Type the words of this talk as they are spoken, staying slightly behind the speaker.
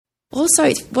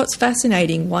Also, what's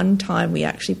fascinating, one time we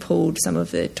actually pulled some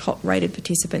of the top-rated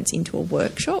participants into a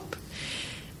workshop.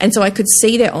 And so I could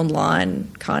see their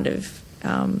online kind of,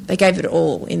 they gave it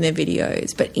all in their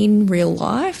videos. But in real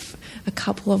life, a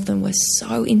couple of them were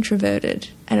so introverted.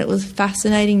 And it was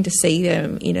fascinating to see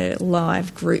them in a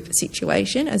live group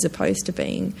situation as opposed to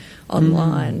being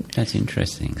online. That's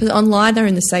interesting. Because online they're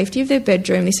in the safety of their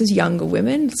bedroom. This is younger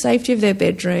women, safety of their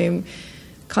bedroom,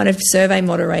 kind of survey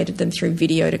moderated them through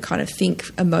video to kind of think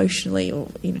emotionally or,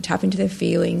 tap into their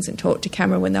feelings and talk to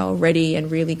camera when they were ready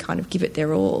and really kind of give it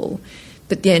their all.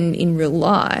 But then in real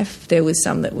life, there was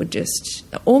some that were just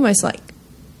almost like,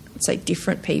 say,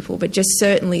 different people, but just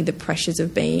certainly the pressures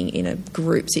of being in a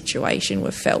group situation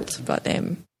were felt by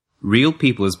them. Real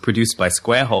People is produced by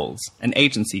Square Holes, an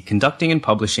agency conducting and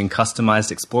publishing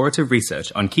customized explorative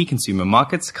research on key consumer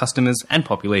markets, customers, and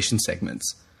population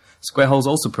segments. Square Holes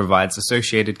also provides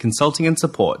associated consulting and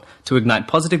support to ignite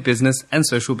positive business and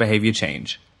social behavior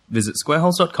change. Visit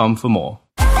squareholes.com for more.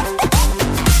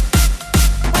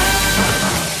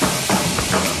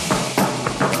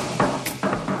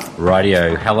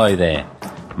 Rightio, hello there.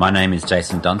 My name is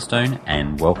Jason Dunstone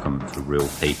and welcome to Real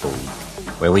People,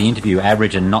 where we interview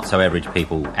average and not so average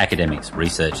people, academics,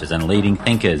 researchers and leading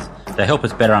thinkers to help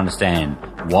us better understand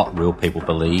what real people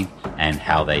believe and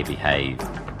how they behave.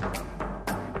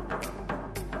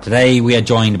 Today we are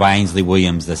joined by Ainsley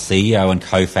Williams, the CEO and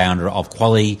co-founder of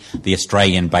Quali, the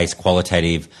Australian-based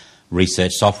qualitative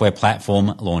research software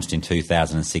platform launched in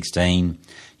 2016.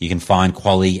 You can find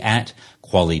Quali at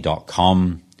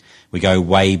quali.com. We go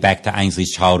way back to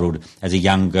Ainsley's childhood as a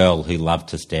young girl who loved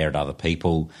to stare at other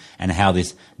people and how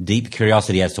this deep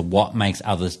curiosity as to what makes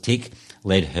others tick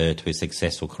led her to a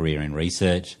successful career in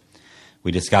research.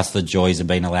 We discuss the joys of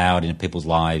being allowed into people's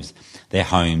lives, their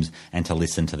homes, and to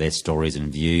listen to their stories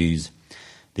and views.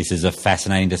 This is a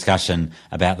fascinating discussion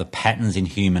about the patterns in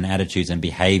human attitudes and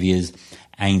behaviours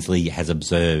Ainsley has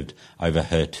observed over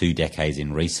her 2 decades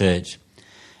in research,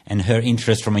 and her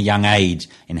interest from a young age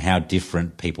in how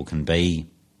different people can be.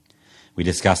 We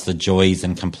discuss the joys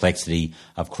and complexity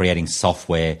of creating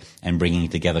software and bringing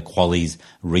together Quali's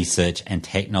research and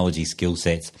technology skill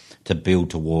sets to build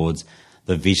towards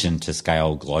the vision to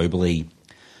scale globally.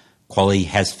 Quali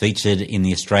has featured in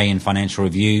the Australian Financial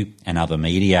Review and other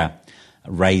media,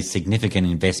 raised significant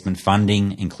investment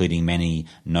funding, including many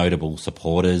notable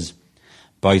supporters,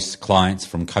 boasts clients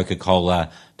from Coca-Cola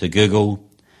to Google,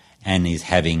 and is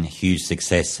having huge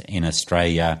success in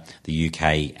Australia, the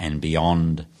UK and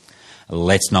beyond.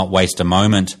 Let's not waste a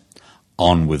moment.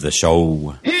 On with the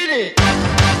show. Hit it!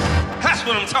 That's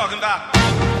what I'm talking about.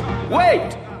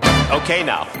 Wait! Okay,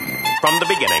 now, from the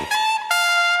beginning.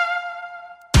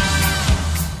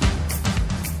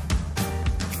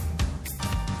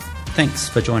 Thanks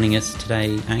for joining us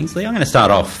today, Ainsley. I'm going to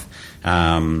start off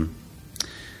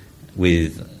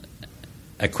with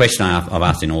a question I've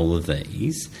asked in all of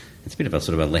these. It's a bit of a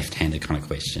sort of a left-handed kind of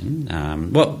question.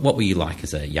 What were you like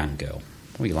as a young girl?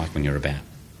 What were you like when you were about,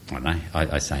 I don't know,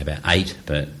 I say about 8,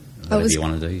 but whatever you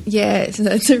want to do? Yeah, so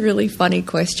that's a really funny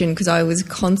question because I was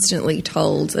constantly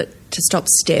told that to stop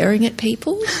staring at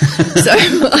people.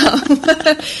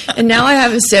 And now I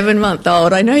have a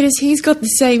 7-month-old. I notice he's got the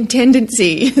same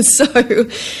tendency. So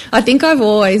I think I've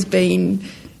always been...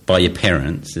 By your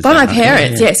parents? By my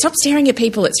parents, yeah. Stop staring at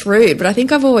people, it's rude. But I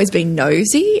think I've always been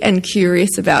nosy and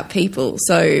curious about people.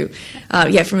 So,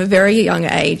 from a very young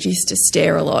age, used to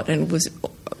stare a lot and was...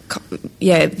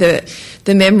 Yeah,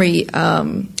 the memory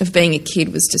of being a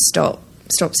kid was to stop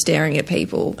staring at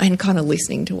people and kind of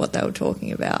listening to what they were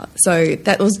talking about. So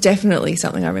that was definitely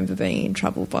something I remember being in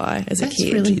trouble by as a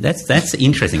kid. That's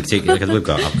interesting, particularly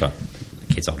because I've got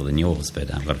kids older than yours,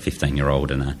 but I've got a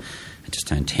 15-year-old and a just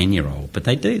turned 10-year-old. But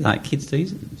they do, like kids do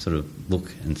sort of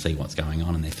look and see what's going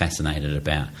on and they're fascinated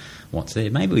about what's there.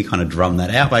 Maybe we kind of drum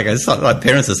that out. Like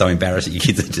parents are so embarrassed that your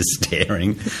kids are just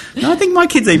staring. No, I think my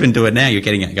kids even do it now. You're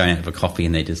going out for a coffee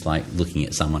and they're just like looking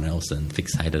at someone else and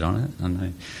fixated on it. I don't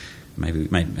know. Maybe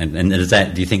and is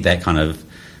that? Do you think that kind of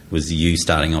was you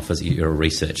starting off as you're a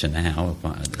researcher now?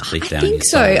 Deep down I think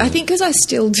so. I think because I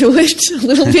still do it a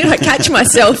little bit. I catch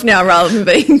myself now rather than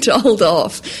being told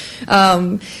off.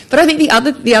 But I think the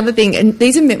other thing, and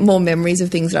these are more memories of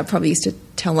things that I probably used to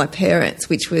tell my parents,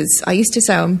 which was I used to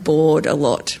say I'm bored a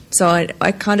lot. So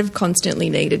I kind of constantly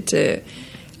needed to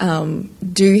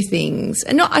do things,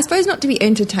 and I suppose not to be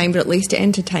entertained, but at least to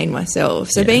entertain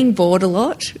myself. So being bored a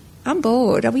lot I'm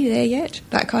bored. Are we there yet?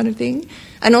 That kind of thing.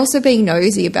 And also being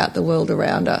nosy about the world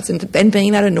around us and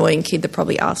being that annoying kid that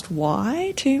probably asked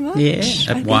why too much.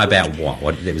 Yeah. Why about what?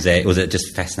 Was it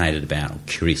just fascinated about or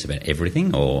curious about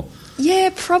everything or?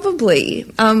 Yeah,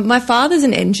 probably. My father's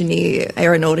an engineer, a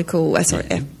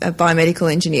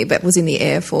biomedical engineer, but was in the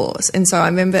Air Force. And so I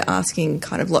remember asking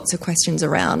kind of lots of questions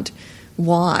around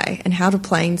why and how do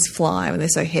planes fly when they're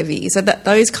so heavy. So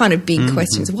those kind of big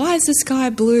questions. Why is the sky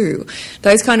blue?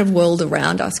 Those kind of world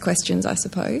around us questions, I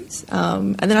suppose.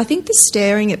 And then I think the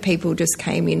staring at people just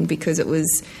came in because it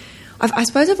was... I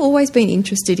suppose I've always been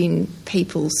interested in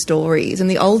people's stories, and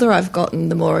the older I've gotten,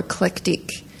 the more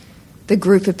eclectic the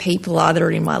group of people are that are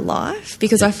in my life,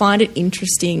 because I find it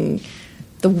interesting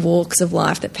the walks of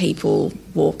life that people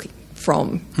walk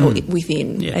from or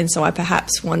within. And so I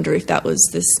perhaps wonder if that was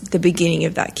the beginning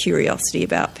of that curiosity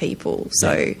about people.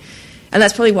 So, and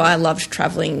that's probably why I loved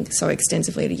travelling so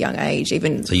extensively at a young age.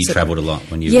 So you travelled a lot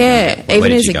when you were younger? Where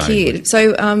even as a kid.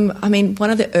 So, I mean, one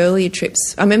of the earlier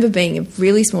trips, I remember being a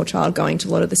really small child going to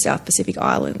a lot of the South Pacific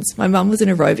Islands. My mum was an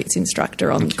aerobics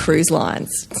instructor on cruise lines,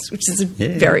 which is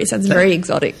sounds very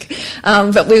exotic.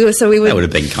 But we were. That would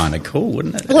have been kind of cool,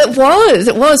 wouldn't it? Well,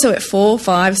 it was. So at 4,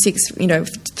 5, 6,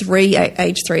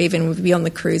 age 3 even, we'd be on the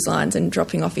cruise lines and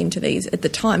dropping off into these, at the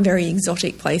time, very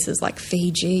exotic places like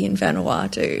Fiji and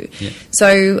Vanuatu. Yeah.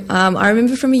 So I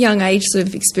remember from a young age sort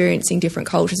of experiencing different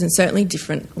cultures and certainly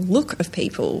different look of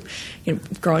people,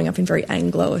 growing up in very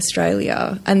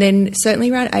Anglo-Australia. And then certainly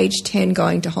around age 10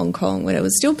 going to Hong Kong when it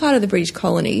was still part of the British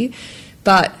colony,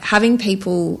 but having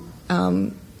people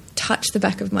touch the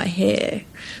back of my hair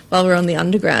while we were on the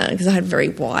underground, because I had very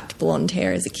white blonde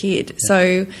hair as a kid. Yeah.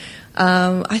 So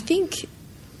I think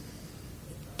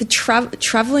the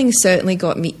travelling certainly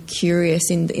got me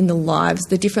curious in the lives,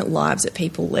 the different lives that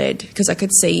people led, because I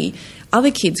could see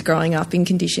other kids growing up in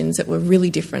conditions that were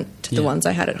really different to the ones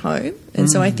I had at home.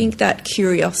 And so I think that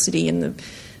curiosity and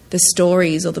the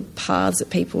stories or the paths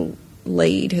that people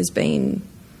lead has been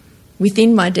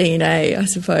within my DNA, I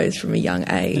suppose, from a young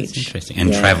age. That's interesting.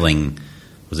 And travelling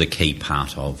was a key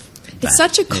part of that. It's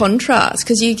such a contrast,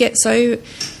 because you get so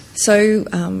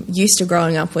used to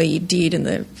growing up where you did in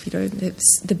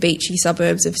the beachy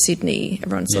suburbs of Sydney.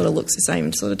 Everyone sort of looks the same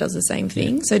and sort of does the same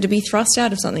thing. Yeah. So to be thrust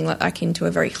out of something like that into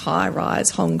a very high-rise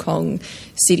Hong Kong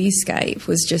cityscape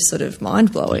was just sort of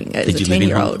mind-blowing as a 10-year-old. Did you live in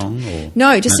Hong Kong?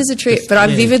 No, just as a trip. But I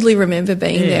vividly remember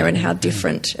being there and how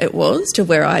different it was to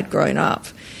where I'd grown up.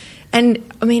 And,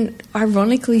 I mean,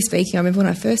 ironically speaking, I remember when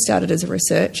I first started as a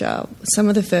researcher, some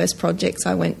of the first projects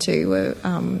I went to were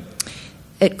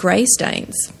at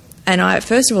Greystanes. And I,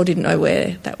 first of all, didn't know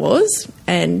where that was.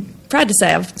 And proud to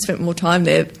say I've spent more time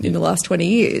there in the last 20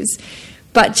 years.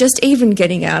 But just even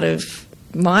getting out of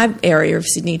my area of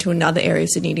Sydney to another area of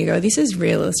Sydney to go, this is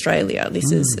real Australia.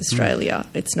 This is Australia.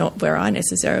 It's not where I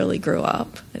necessarily grew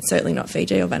up. It's certainly not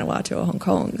Fiji or Vanuatu or Hong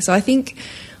Kong. So I think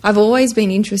I've always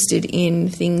been interested in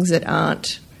things that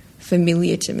aren't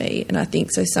familiar to me. And I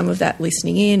think so some of that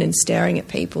listening in and staring at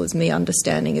people is me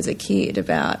understanding as a kid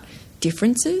about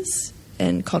differences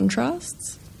and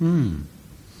contrasts.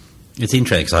 It's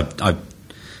interesting because I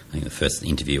think the first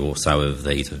interview or so of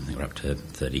these, I think we're up to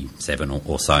 37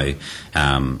 or so,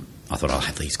 I thought I'll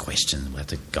have these questions, we'll have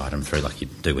to guide them through like you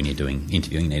do when you're doing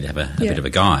interviewing, you need to have a bit of a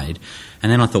guide.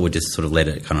 And then I thought we'd just sort of let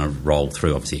it kind of roll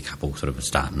through, obviously a couple sort of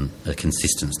a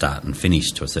consistent start and finish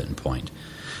to a certain point.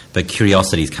 But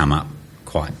curiosities come up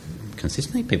quite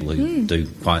consistently, people who do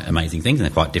quite amazing things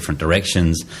in quite different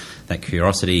directions. That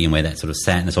curiosity and where that sort of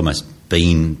sat, and it's almost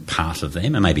been part of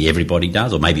them, and maybe everybody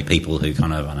does, or maybe people who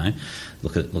kind of, I don't know,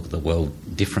 look at the world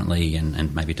differently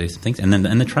and maybe do some things. And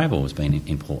then the travel has been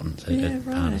important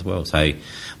part as well. So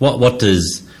what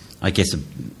does, I guess,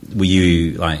 were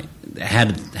you like, how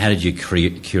did your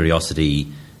curiosity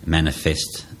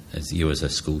manifest as you as a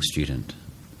school student,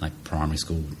 like primary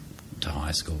school to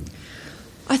high school?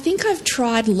 I think I've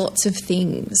tried lots of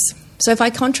things. So if I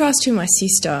contrast to my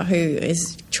sister, who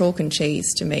is chalk and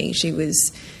cheese to me, she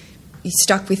was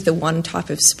stuck with the one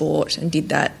type of sport and did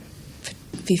that for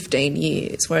 15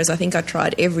 years, whereas I think I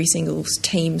tried every single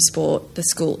team sport the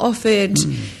school offered,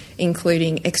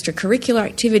 including extracurricular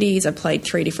activities. I played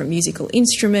 3 different musical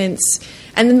instruments,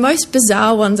 and the most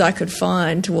bizarre ones I could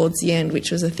find towards the end, which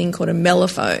was a thing called a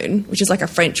mellophone, which is like a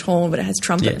French horn, but it has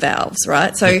trumpet valves,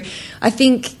 right? So I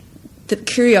think the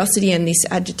curiosity and this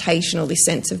agitation or this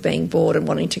sense of being bored and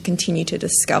wanting to continue to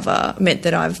discover meant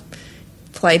that I've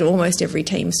played almost every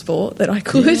team sport that I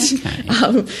could. Did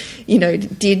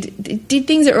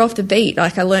things that were off the beat.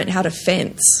 Like I learnt how to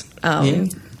fence.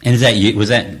 And is that you? Was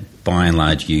that by and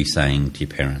large you saying to your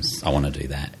parents, I want to do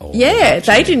that? Or Yeah,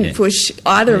 they didn't yeah. push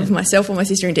either of myself or my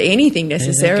sister into anything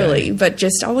necessarily, okay. but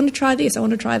just, I want to try this, I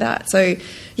want to try that. So,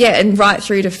 yeah, and right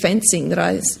through to fencing that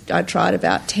I tried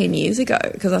about 10 years ago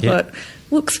because I Yeah. thought,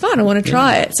 looks fun, I want to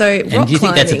try it. So And rock do you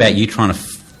think that's climbing- about you trying to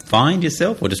find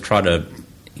yourself or just try to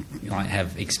like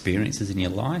have experiences in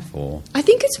your life? Or I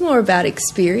think it's more about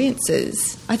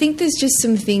experiences. I think there's just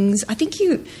some things, I think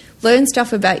you learn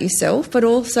stuff about yourself, but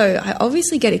also I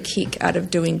obviously get a kick out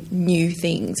of doing new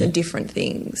things and different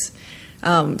things.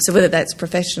 So whether that's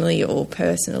professionally or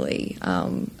personally,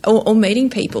 or meeting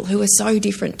people who are so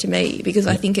different to me, because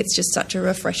I think it's just such a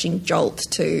refreshing jolt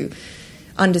to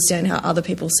understand how other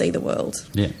people see the world.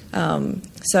 yeah.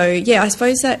 So yeah, I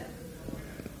suppose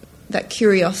that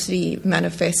curiosity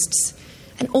manifests,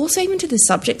 and also even to the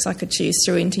subjects I could choose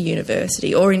through into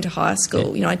university or into high school.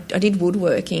 Yeah. You know, I did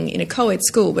woodworking in a co-ed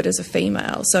school, but as a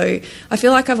female. So I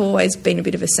feel like I've always been a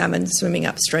bit of a salmon swimming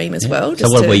upstream as well. So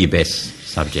what were your best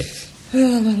subjects?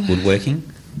 Woodworking?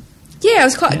 Yeah, I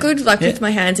was quite Yeah. good, like Yeah. with my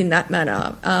hands in that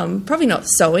manner. Probably not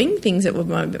sewing, things that were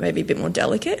maybe a bit more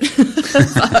delicate,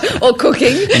 or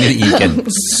cooking. Anything you can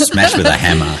smash with a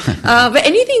hammer. But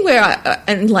anything where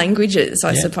and languages,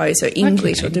 I Yeah. suppose, so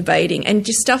English Okay. or debating, and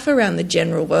just stuff around the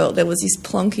general world. There was this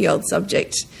plonky old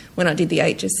subject when I did the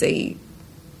HSC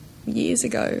years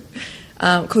ago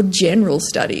called General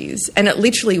Studies, and it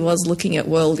literally was looking at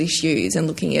world issues and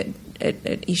looking at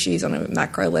issues on a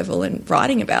macro level and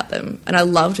writing about them. And I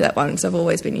loved that one because I've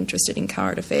always been interested in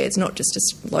current affairs, not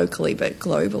just locally but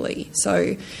globally.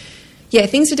 So, yeah,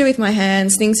 things to do with my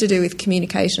hands, things to do with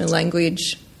communication and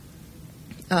language,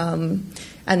 and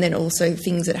then also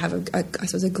things that have, I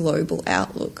suppose, a global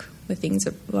outlook, the things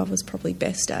that I was probably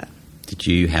best at. Did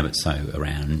you have it so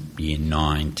around year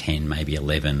 9, 10, maybe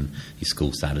 11, your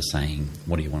school started saying,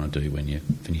 what do you want to do when you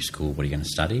finish school? What are you going to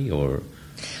study? Or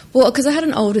Well, because I had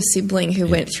an older sibling who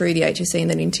went through the HSC and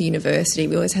then into university.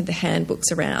 We always had the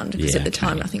handbooks around because at the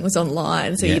time nothing was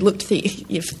online. So you looked through,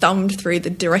 you thumbed through the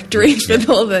directories with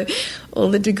all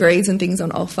the degrees and things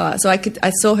on offer. So I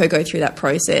saw her go through that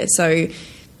process. So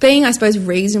being, I suppose,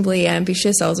 reasonably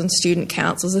ambitious, I was on student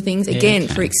councils and things, again,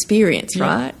 for experience,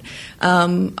 right?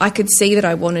 I could see that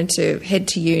I wanted to head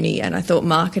to uni, and I thought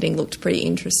marketing looked pretty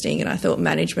interesting, and I thought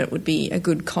management would be a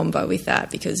good combo with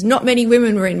that because not many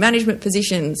women were in management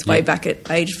positions way back at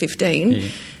age 15.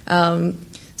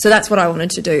 So that's what I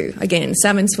wanted to do. Again,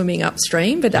 salmon swimming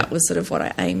upstream, but that was sort of what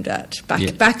I aimed at.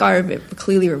 Back I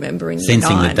clearly remembering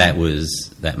sensing year 9.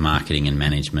 that marketing and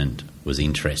management was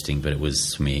interesting, but it was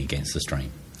swimming against the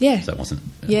stream. Yeah. So it wasn't...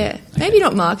 Yeah. Maybe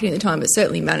not marketing at the time, but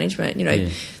certainly management,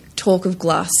 talk of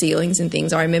glass ceilings and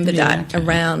things. I remember that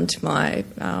around my,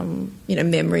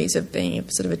 memories of being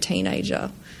sort of a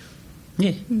teenager.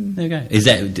 Yeah, there you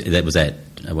go. Was that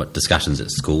what, discussions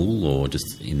at school or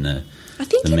just in the... I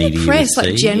think the in media the press, you would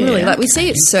like see? generally, Yeah, like we see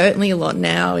it certainly a lot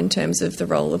now in terms of the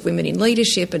role of women in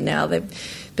leadership, and now there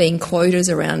being quotas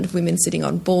around women sitting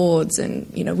on boards, and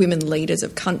women leaders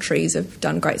of countries have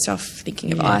done great stuff.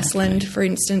 Thinking of Iceland, for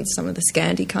instance, some of the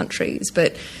Scandi countries.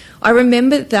 But I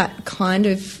remember that kind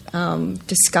of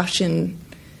discussion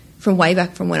from way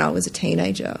back from when I was a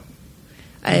teenager.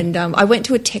 And I went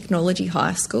to a technology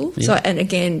high school, so and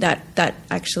again that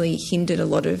actually hindered a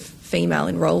lot of female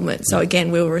enrolment. So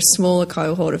again, we were a smaller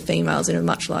cohort of females in a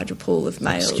much larger pool of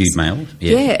males. Skewed male?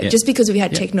 Just because we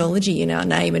had technology in our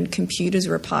name and computers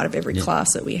were a part of every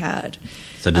class that we had.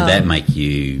 So did that make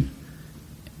you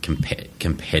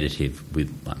competitive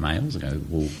with like males?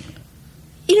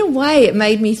 In a way, it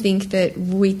made me think that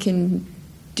we can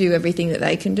do everything that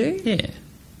they can do. Yeah.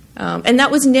 And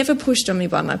that was never pushed on me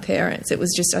by my parents. It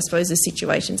was just, I suppose, the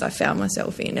situations I found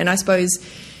myself in. And I suppose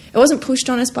it wasn't pushed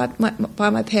on us by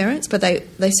my parents, but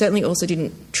they certainly also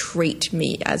didn't treat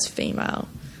me as female.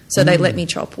 So they let me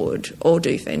chop wood or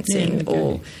do fencing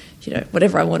or,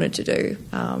 whatever I wanted to do.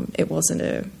 It wasn't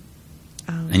a...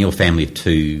 and your family of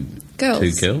two girls?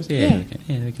 Two girls? Yeah.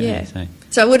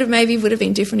 So it would have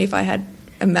been different if I had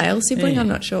a male sibling, I'm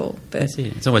not sure. But that's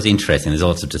it. It's always interesting. There's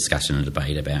lots of discussion and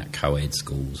debate about co-ed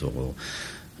schools or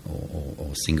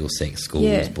single-sex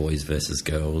schools, boys versus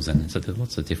girls, and so there's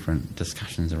lots of different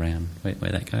discussions around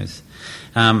where that goes.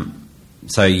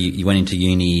 So you went into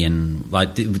uni, and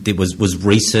was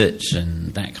research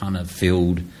and that kind of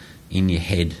field in your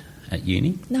head at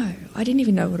uni? No, I didn't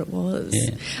even know what it was.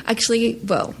 Yeah. Actually,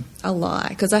 well, I'll lie,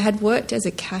 because I had worked as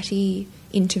a catty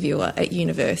interviewer at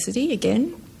university.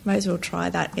 Again, may as well try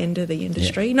that end of the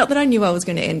industry. Yeah. Not that I knew I was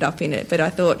going to end up in it, but I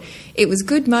thought it was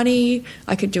good money.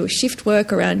 I could do a shift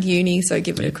work around uni, so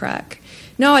give it a crack.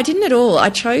 No, I didn't at all. I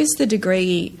chose the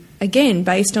degree again,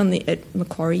 based on at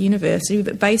Macquarie University,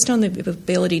 but based on the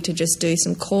ability to just do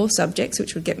some core subjects,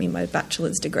 which would get me my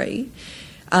bachelor's degree.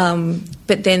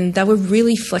 But then they were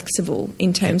really flexible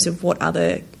in terms of what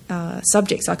other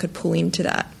subjects I could pull into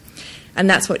that. And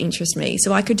that's what interests me.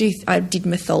 So I did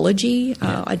mythology,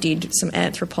 I did some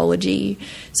anthropology.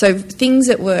 So things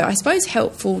that were, I suppose,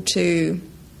 helpful to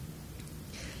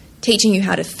teaching you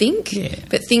how to think,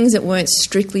 but things that weren't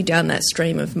strictly down that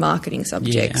stream of marketing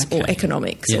subjects or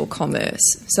economics or commerce.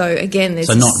 So again,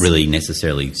 there's not really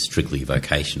necessarily strictly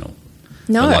vocational.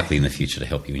 No. But likely in the future to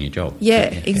help you in your job. Yeah,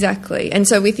 exactly. And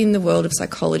so within the world of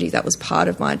psychology, that was part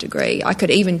of my degree. I could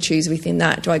even choose within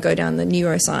that, do I go down the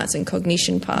neuroscience and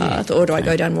cognition path, or do I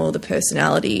go down more the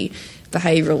personality,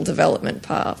 behavioural development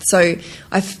path? So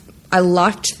I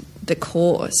liked the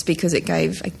course because it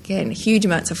gave, again, huge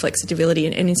amounts of flexibility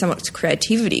and in so much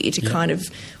creativity to kind of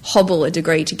hobble a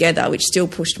degree together, which still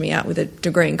pushed me out with a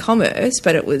degree in commerce,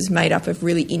 but it was made up of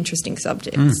really interesting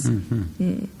subjects.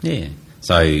 Yeah.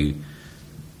 So...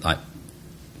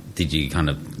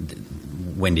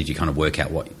 when did you kind of work out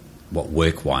what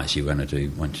work-wise you were going to do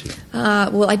once you...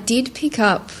 Well, I did pick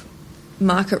up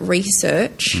market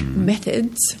research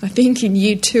methods, I think, in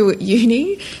year 2 at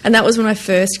uni, and that was when I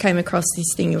first came across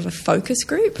this thing of a focus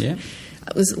group. Yeah.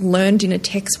 It was learned in a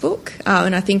textbook,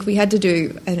 and I think we had to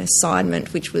do an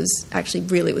assignment, which was actually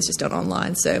really, it was just an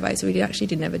online survey, so we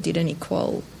never did any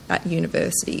qual at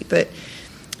university, but...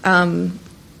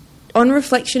 on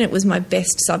reflection, it was my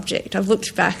best subject. I've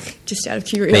looked back just out of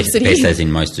curiosity. Best as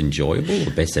in most enjoyable,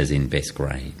 or best as in best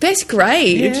grade? Best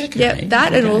grade,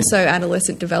 and also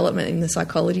adolescent development in the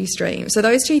psychology stream. So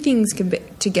those two things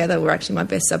together were actually my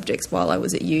best subjects while I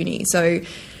was at uni. So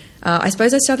I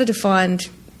suppose I started to find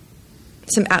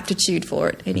some aptitude for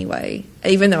it anyway,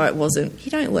 even though it wasn't...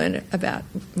 You don't learn about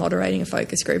moderating a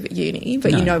focus group at uni,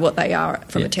 but you know what they are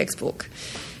from a textbook.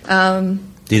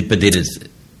 Did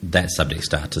that subject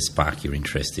start to spark your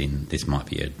interest in this might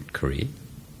be a career?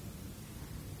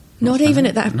 Not even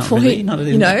at that point, really? Not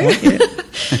even that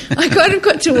point, I kind of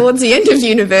got towards the end of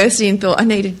university and thought I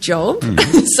need a job.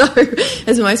 So,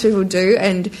 as most people do,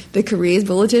 and the careers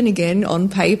bulletin, again, on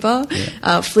paper,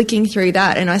 flicking through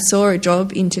that, and I saw a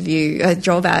job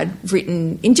ad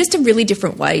written in just a really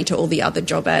different way to all the other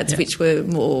job ads, which were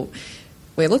more...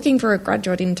 We're looking for a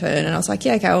graduate intern. And I was like,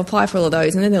 okay, I'll apply for all of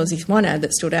those. And then there was this one ad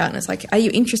that stood out, and it's like, are you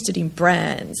interested in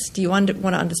brands? Do you want to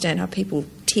understand how people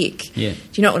tick? Yeah. Do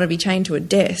you not want to be chained to a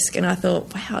desk? And I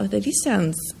thought, wow, this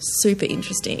sounds super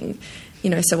interesting,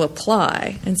 so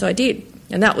apply. And so I did.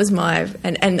 And that was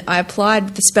and I applied.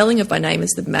 The spelling of my name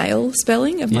is the male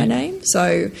spelling of my name.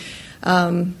 So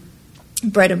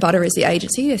Bread and Butter is the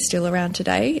agency. They're still around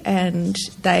today. And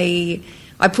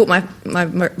I put my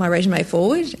resume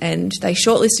forward, and they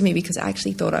shortlisted me because I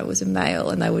actually thought I was a male,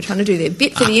 and they were trying to do their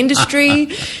bit for the industry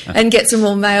and get some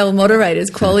more male moderators,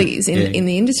 qualities in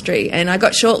the industry. And I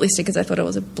got shortlisted because I thought I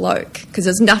was a bloke, because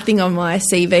there's nothing on my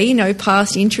CV, no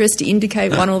past interest to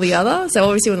indicate one or the other. So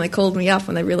obviously when they called me up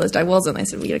and they realised I wasn't, they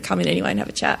said, well, you're going to come in anyway and have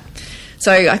a chat.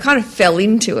 So I kind of fell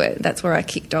into it. That's where I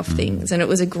kicked off things. And it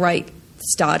was a great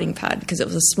starting pad because it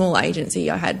was a small agency.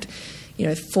 I had...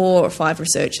 4 or 5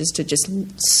 researchers to just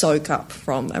soak up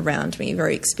from around me,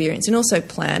 very experienced, and also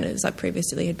planners. I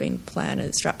previously had been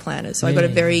strat planners, so I got a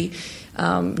very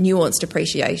nuanced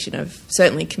appreciation of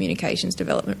certainly communications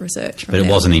development research. But it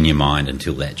wasn't in your mind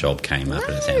until that job came up.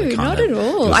 No, not at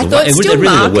all. I thought it was really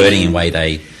marketing. The wording and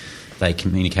way they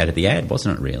communicated the ad,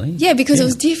 wasn't it, really? Yeah, because it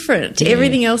was different to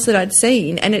everything else that I'd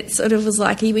seen, and it sort of was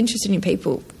like, are you interested in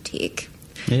people? Tick.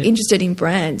 Yeah. Interested in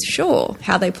brands? Sure.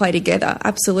 How they play together?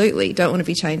 Absolutely. Don't want to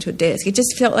be chained to a desk. It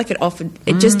just felt like it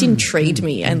just intrigued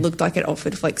me and looked like it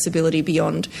offered flexibility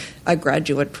beyond a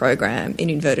graduate program, in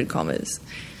inverted commas.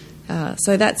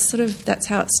 So that's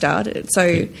how it started.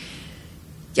 So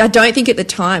I don't think at the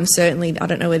time, certainly, I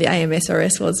don't know where the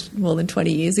AMSRS was more than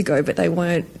 20 years ago, but they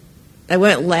weren't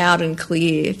loud and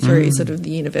clear through sort of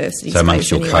the university space. So amongst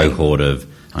your cohort of,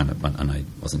 I know it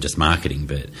wasn't just marketing,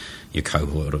 but your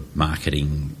cohort of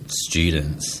marketing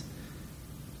students,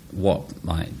 were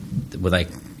they?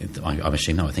 I'm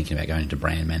assuming they were thinking about going into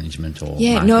brand management or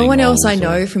no one else I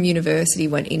know from university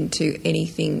went into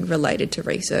anything related to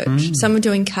research. Some are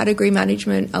doing category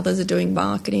management, others are doing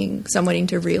marketing, some went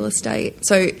into real estate.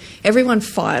 So everyone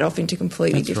fired off into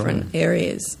completely different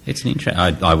areas. It's an interest.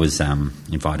 I was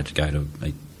invited to go to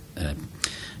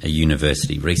a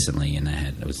university recently, and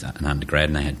it was an undergrad,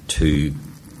 and they had two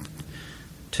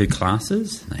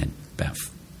classes. They had about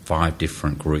 5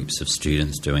 different groups of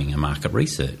students doing a market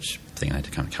research thing. They had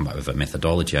to kind of come up with a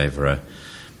methodology over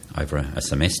a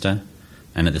semester.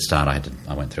 And at the start,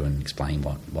 I went through and explained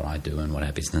what I do and what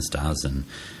our business does, and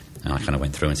I kind of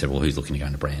went through and said, well, who's looking to go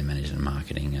into brand management and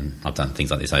marketing? And I've done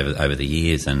things like this over the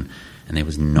years, and there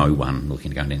was no one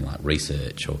looking to go into like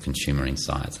research or consumer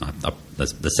insights. And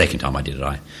the second time I did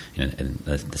it, in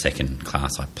the second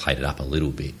class, I played it up a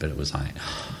little bit, but it was like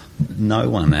no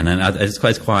one. And it's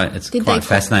quite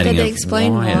fascinating. Did they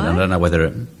explain why? I don't know whether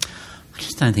I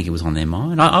just don't think it was on their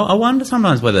mind. I wonder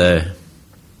sometimes whether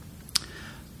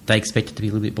they expect it to be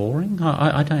a little bit boring.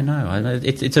 I don't know.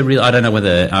 It's a real. I don't know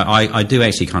whether I do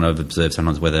actually kind of observe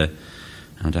sometimes whether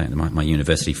my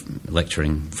university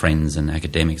lecturing friends and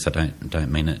academics. I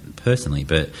don't mean it personally,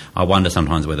 but I wonder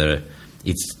sometimes whether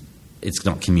it's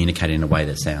not communicated in a way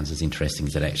that sounds as interesting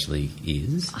as it actually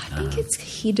is. I think it's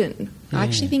hidden. Yeah. I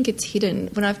actually think it's hidden.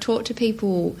 When I've talked to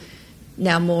people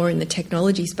now more in the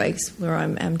technology space where I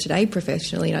am today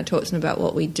professionally, and I talk to them about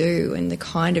what we do and the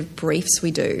kind of briefs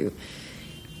we do,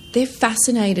 they're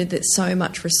fascinated that so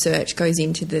much research goes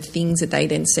into the things that they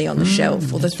then see on the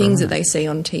shelf or the things that they see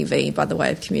on TV by the way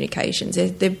of communications.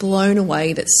 They're blown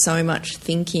away that so much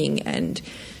thinking and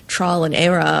trial and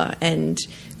error and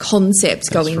concepts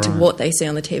go into what they see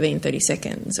on the TV in 30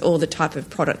 seconds, or the type of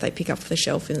product they pick up off the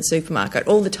shelf in the supermarket,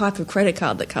 or the type of credit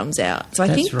card that comes out. So I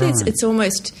think it's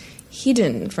almost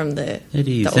hidden from the... It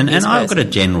is. And I've got a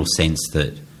general sense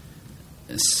that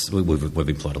we've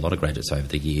employed a lot of graduates over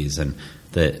the years, and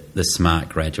the smart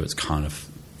graduates kind of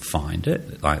find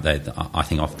it. Like I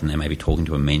think often they may be talking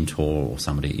to a mentor or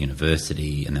somebody at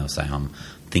university, and they'll say, I'm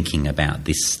thinking about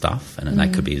this stuff, and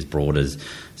that could be as broad as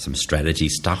some strategy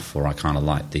stuff, or I kind of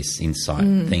like this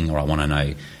insight thing, or I want to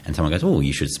know, and someone goes, oh,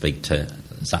 you should speak to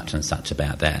such and such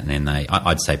about that, and then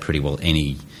I'd say pretty well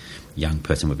any young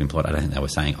person we've employed, I don't think they were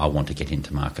saying, I want to get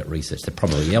into market research. They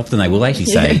probably often they will actually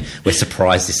say, we're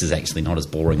surprised this is actually not as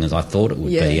boring as I thought it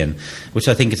would be, and which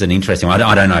I think is an interesting one.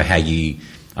 I don't know how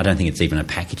I don't think it's even a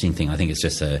packaging thing. I think it's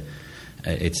just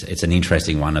it's an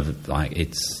interesting one of like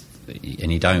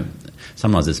and you don't,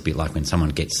 sometimes it's a bit like when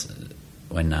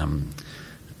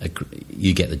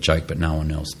you get the joke but no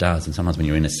one else does, and sometimes when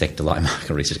you're in a sector like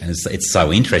market research, and it's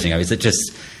so interesting.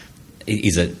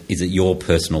 Is it your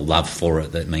personal love for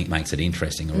it that makes it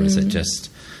interesting, or is it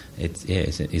just how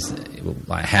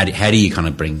do you kind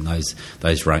of bring those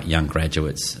young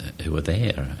graduates who are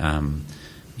there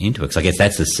into it? Because I guess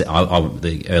that's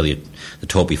the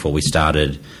talk before we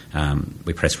started,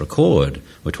 we press record,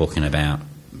 we're talking about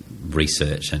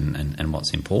research and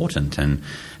what's important, and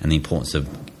the importance of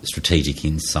strategic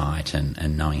insight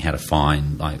and knowing how to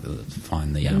find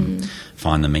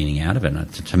the meaning out of it.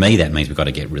 And to me, that means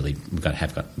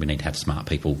we need to have smart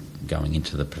people going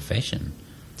into the profession.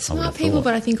 Smart people,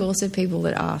 but I think also people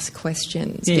that ask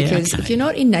questions. Because if you're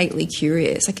not innately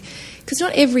curious, because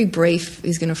not every brief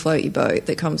is going to float your boat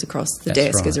that comes across the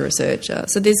desk as a researcher.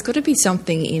 So there's got to be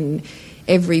something in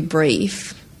every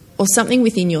brief, or something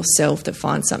within yourself that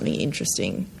finds something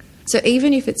interesting. So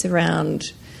even if it's around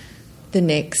the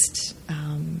next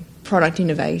product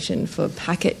innovation for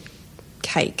packet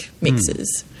cake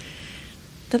mixes,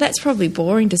 that's probably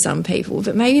boring to some people,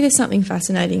 but maybe there's something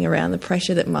fascinating around the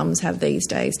pressure that mums have these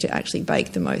days to actually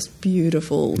bake the most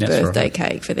beautiful birthday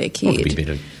cake for their kid. Well, it could be a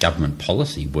bit of government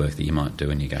policy work that you might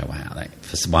do, and you go, wow,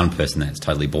 for one person that's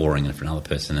totally boring, and for another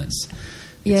person it's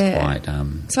quite,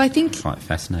 so I think quite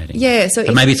fascinating. Yeah, so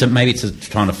but maybe it's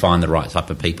trying to find the right type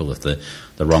of people. If the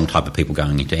wrong type of people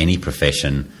going into any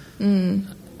profession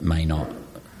may not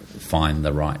find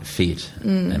the right fit,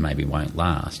 and maybe won't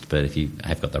last. But if you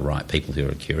have got the right people who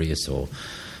are curious or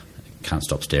can't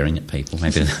stop staring at people,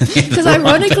 maybe. Because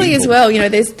ironically as well,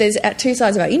 there's at two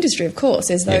sides of our industry, of course.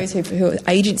 There's those who are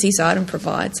agency side and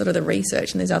provide sort of the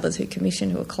research, and there's others who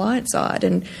commission who are client side.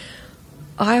 And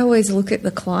I always look at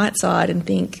the client side and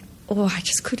think, I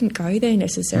just couldn't go there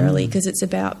necessarily, because it's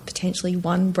about potentially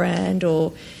one brand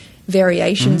or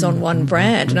variations on one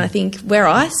brand. And I think where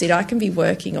I sit, I can be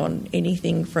working on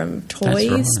anything from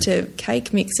toys to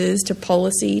cake mixes to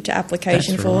policy to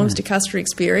application forms to customer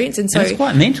experience. And so it's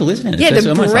quite mental, isn't it? Yeah,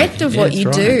 the breadth of what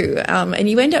you do. And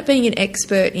you end up being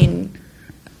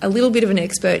a little bit of an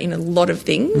expert in a lot of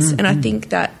things. And I think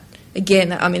that, again,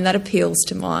 that appeals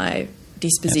to my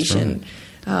disposition.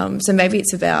 So maybe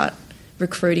it's about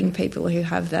recruiting people who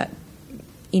have that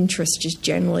interest just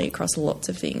generally across lots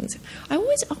of things. I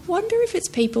wonder if it's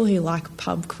people who like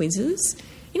pub quizzes.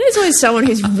 There's always someone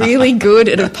who's really good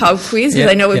at a pub quiz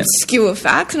because they know obscure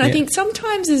facts. And I think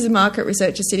sometimes as a market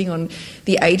researcher sitting on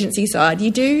the agency side, you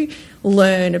do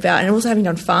learn about, and also having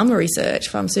done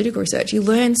pharmaceutical research, you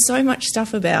learn so much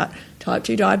stuff about type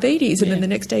 2 diabetes, and then the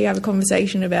next day you have a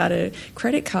conversation about a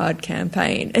credit card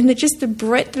campaign, and just the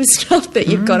breadth of stuff that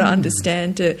you've got to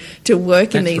understand to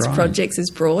work in these projects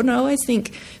is broad. And I always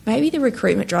think maybe the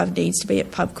recruitment drive needs to be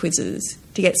at pub quizzes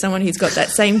to get someone who's got that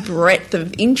same breadth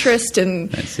of interest and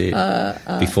that's it.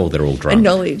 Before they're all drunk. And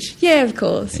knowledge. Yeah, of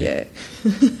course, yeah.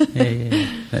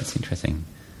 That's interesting.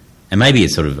 And maybe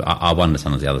it's sort of, I wonder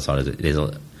some of the other side of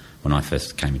it. When I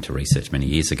first came into research many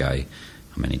decades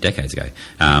ago,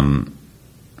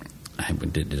 I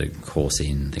did a course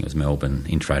in, I think it was Melbourne,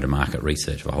 Intro to Market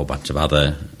Research, with a whole bunch of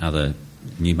other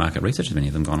new market researchers, many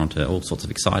of them gone on to all sorts of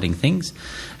exciting things.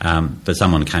 But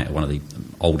one of the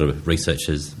older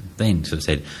researchers then sort of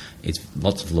said, it's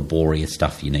lots of laborious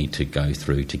stuff you need to go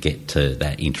through to get to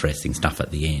that interesting stuff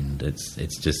at the end.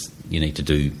 It's just, you need to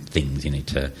do things, you need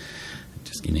to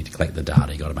collect the data,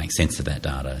 you've got to make sense of that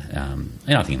data.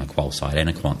 And I think on the qual side and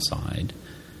a quant side.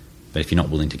 But if you're not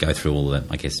willing to go through all the,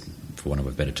 I guess, for want of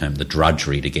a better term, the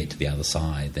drudgery to get to the other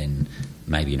side, then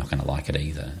maybe you're not going to like it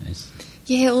either.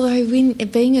 Yeah, although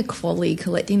being a quali,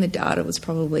 collecting the data was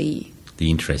probably the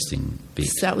interesting bit.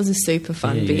 So that was a super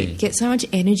fun bit. Yeah. Get so much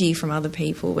energy from other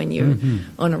people when you're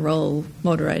on a roll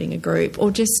moderating a group,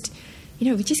 or just,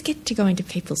 we just get to go into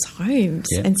people's homes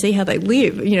and see how they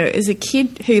live. As a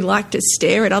kid who liked to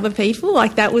stare at other people,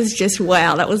 that was just,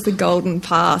 wow, that was the golden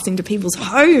pass into people's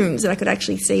homes, and I could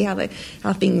actually see how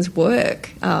things work.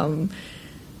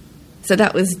 So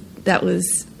that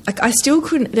was I still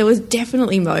couldn't. There was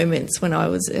definitely moments when I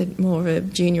was more of a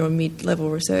junior or mid-level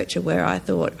researcher where I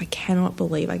thought, I cannot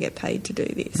believe I get paid to do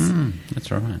this.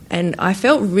 That's right. And I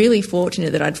felt really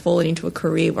fortunate that I'd fallen into a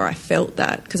career where I felt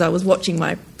that, because I was watching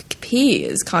my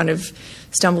peers kind of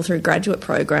stumble through graduate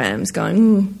programs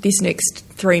going, this next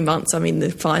 3 months I'm in the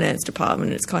finance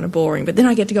department and it's kind of boring, but then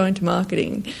I get to go into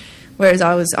marketing. Whereas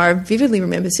I vividly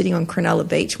remember sitting on Cronulla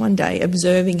Beach one day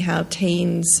observing how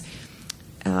teens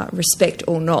respect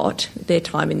or not their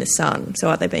time in the sun. So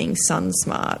are they being sun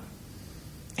smart?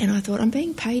 And I thought, I'm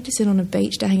being paid to sit on a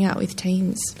beach to hang out with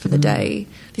teens for the day.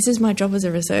 This is my job as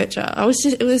a researcher.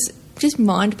 It was just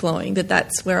mind-blowing that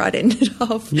that's where I'd ended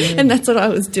up, and that's what I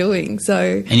was doing. So,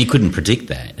 and you couldn't predict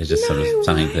that. It's just sort of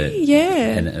something that...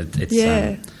 Yeah. And it's,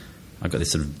 I've got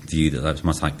this sort of view that it's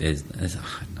almost like there's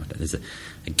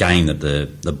a game that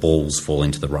the balls fall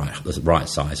into the right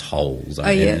size holes.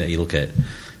 And you look at...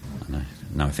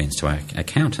 No offence to our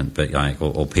accountant, but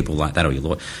or people like that, or your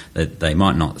lawyer, that they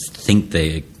might not think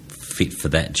they're fit for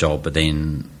that job, but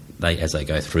then as they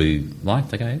go through life,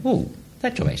 they go, "Oh,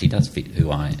 that job actually does fit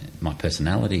my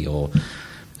personality," or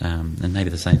and maybe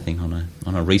the same thing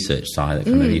on a research side.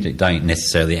 That kind of, you don't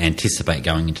necessarily anticipate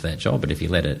going into that job, but if you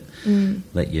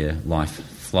let your life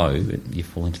flow, you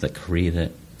fall into that career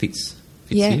that fits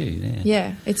you.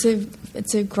 Yeah, it's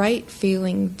a great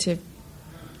feeling to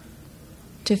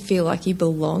feel like you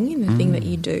belong in the thing that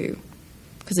you do,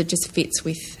 because it just fits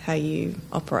with how you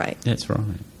operate. That's right.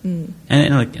 And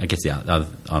I guess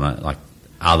on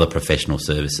other professional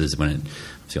services,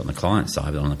 obviously on the client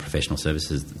side, but on the professional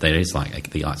services, there is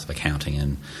the likes of accounting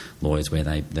and lawyers where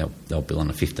they'll bill on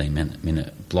a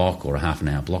 15-minute block or a half an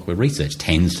hour block, where research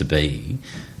tends to be,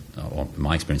 or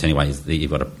my experience anyway, is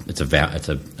that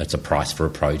it's a price for a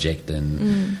project,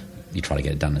 and you try to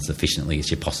get it done as efficiently as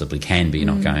you possibly can, but you're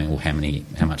not going, well, how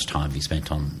much time have you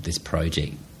spent on this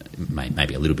project?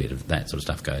 Maybe a little bit of that sort of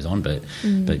stuff goes on, but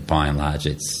by and large,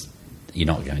 you're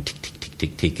not going tick, tick,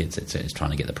 tick, tick, tick. It's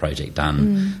trying to get the project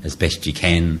done as best you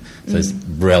can. So it's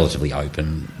relatively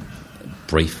open,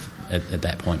 brief at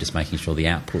that point, just making sure the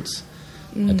outputs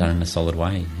are done in a solid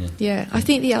way. Yeah, I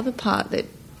think the other part that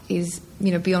is,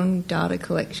 beyond data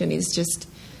collection is just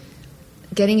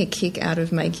getting a kick out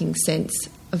of making sense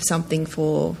of something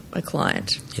for a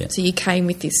client. Yeah. So you came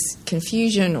with this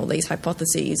confusion or these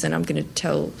hypotheses, and I'm going to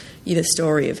tell you the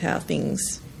story of how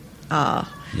things are.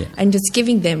 Yeah. And just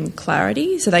giving them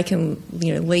clarity so they can,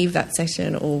 leave that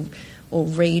session or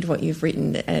read what you've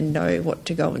written and know what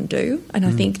to go and do. And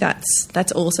I think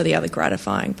that's also the other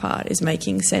gratifying part, is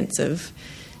making sense of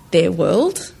their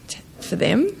world for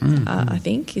them. I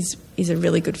think is a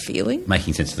really good feeling.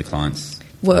 Making sense of the client's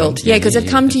world, because they've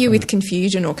come to you with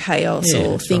confusion or chaos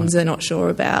or things they're not sure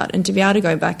about, and to be able to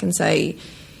go back and say,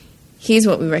 here's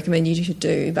what we recommend you should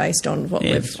do based on what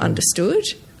we've understood.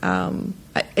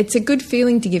 It's a good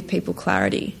feeling to give people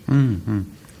clarity.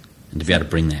 And to be able to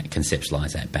bring that,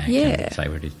 conceptualise that back and say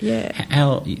what it is. Yeah.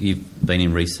 How you've been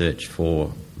in research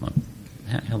for,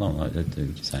 how long did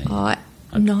you say?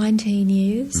 19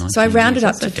 years. So I rounded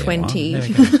up to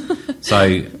 20.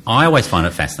 So I always find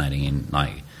it fascinating in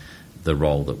the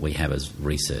role that we have as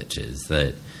researchers,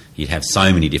 that you'd have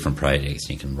so many different projects,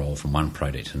 and you can roll from one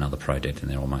project to another project,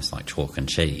 and they're almost like chalk and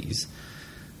cheese.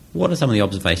 What are some of the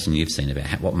observations you've seen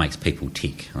about what makes people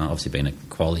tick? Obviously, being a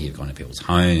quality, you've gone to people's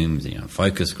homes,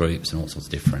 focus groups, and all sorts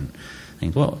of different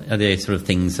things. What are there sort of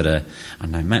things that are, I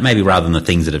don't know, maybe rather than the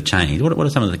things that have changed? What are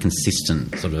some of the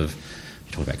consistent sort of?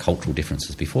 You talked about cultural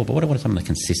differences before, but what are some of the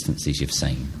consistencies you've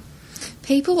seen?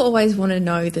 People always want to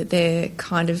know that they're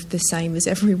kind of the same as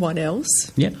everyone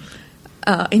else. Yeah.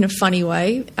 In a funny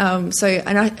way. And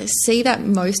I see that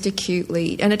most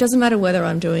acutely, and it doesn't matter whether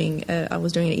I was doing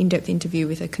an in-depth interview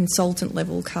with a consultant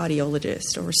level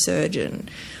cardiologist or a surgeon,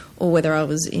 or whether I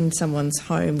was in someone's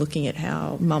home looking at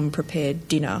how mum prepared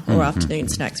dinner or afternoon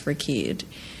snacks for a kid.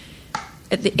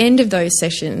 At the end of those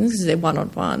sessions, because they're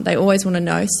one-on-one, they always want to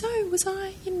know, so was I,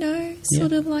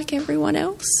 sort of like everyone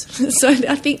else? So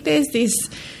I think there's this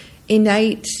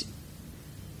innate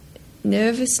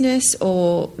nervousness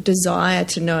or desire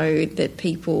to know that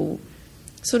people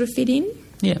sort of fit in.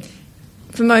 Yeah.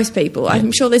 For most people. Yeah.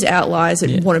 I'm sure there's outliers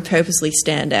that want to purposely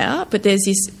stand out, but there's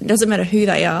this, it doesn't matter who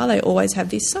they are, they always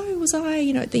have this, so was I,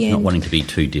 at the end. Not wanting to be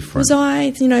too different. Was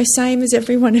I, same as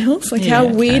everyone else? Like how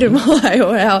weird am I,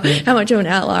 or how much of an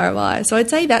outlier am I? So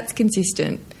I'd say that's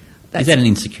consistent. Is that an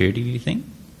insecurity, do you think?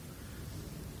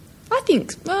 I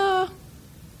think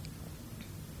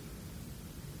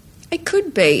it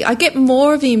could be. I get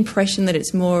more of the impression that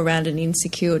it's more around an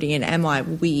insecurity and am I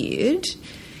weird?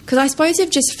 Because I suppose they've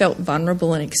just felt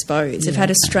vulnerable and exposed. They've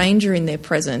had a stranger in their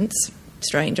presence,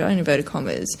 stranger in inverted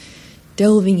commas,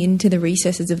 delving into the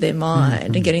recesses of their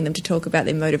mind and getting them to talk about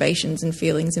their motivations and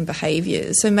feelings and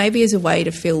behaviours. So maybe as a way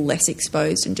to feel less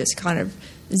exposed and just kind of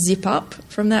zip up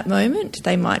from that moment,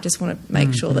 they might just want to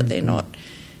make sure that they're not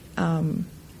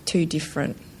too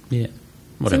different. Yeah.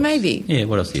 What else? Maybe. Yeah,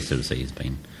 what else do you sort of see has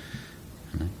been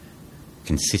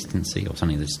consistency or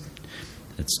something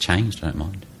that's changed? I don't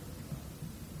mind.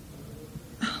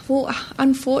 Well,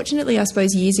 unfortunately, I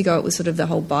suppose years ago it was sort of the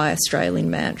whole Buy Australian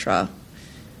mantra,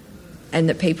 and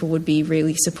that people would be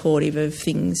really supportive of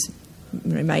things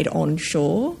made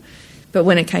onshore. But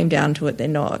when it came down to it, they're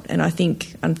not. And I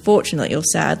think, unfortunately or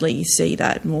sadly, you see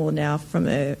that more now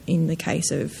in the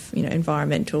case of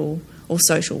environmental or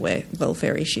social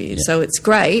welfare issues. Yeah. So it's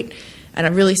great, and I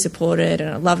really support it, and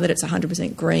I love that it's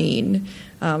 100% green,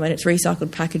 and it's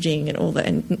recycled packaging and all that,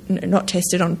 and not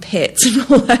tested on pets and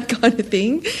all that kind of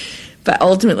thing. But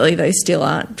ultimately, they still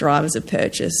aren't drivers of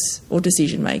purchase or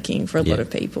decision making for a lot of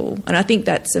people. And I think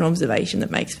that's an observation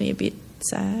that makes me a bit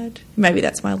sad. Maybe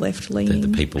that's my left leaning. The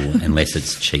people, unless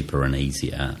it's cheaper and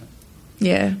easier,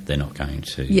 they're not going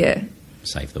to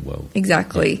save the world.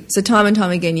 Exactly. Yeah. So time and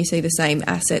time again, you see the same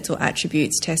assets or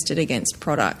attributes tested against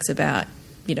products about,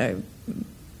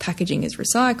 packaging is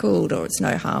recycled, or it's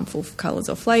no harmful colours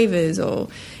or flavours, or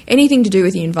anything to do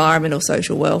with the environment or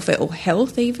social welfare or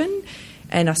health even.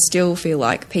 And I still feel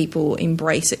like people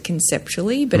embrace it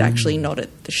conceptually, but actually not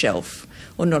at the shelf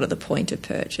or not at the point of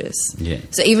purchase. Yeah.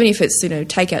 So even if it's,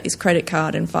 take out this credit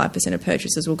card and 5% of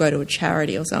purchases will go to a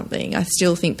charity or something, I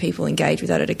still think people engage with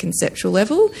that at a conceptual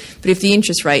level. But if the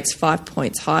interest rate's 5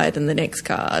 points higher than the next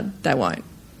card, they won't.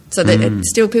 So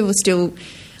that people still,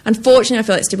 unfortunately, I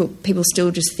feel like people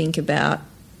still just think about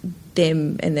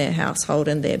them and their household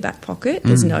and their back pocket.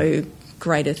 There's no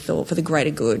greater thought for the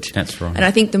greater good. That's right. And I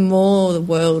think the more the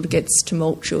world gets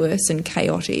tumultuous and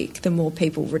chaotic, the more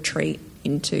people retreat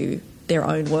into their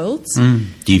own worlds. Do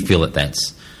you feel that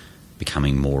that's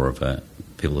becoming more of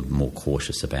people are more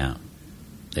cautious about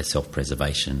their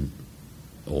self-preservation,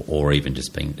 or even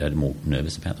just being more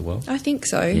nervous about the world? I think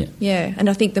so, yeah. And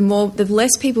I think the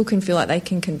less people can feel like they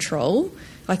can control,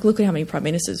 like look at how many prime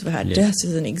ministers we've had, just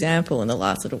as an example in the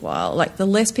last little while. Like the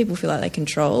less people feel like they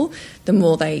control, the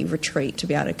more they retreat to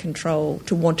be able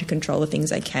to want to control the things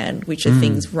they can, which are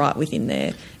things right within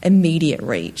their immediate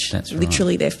reach. That's right.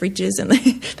 Literally their fridges and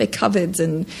their cupboards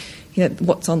and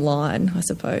what's online, I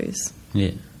suppose.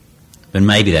 Yeah. But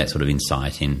maybe that sort of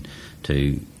insight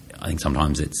into, I think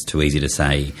sometimes it's too easy to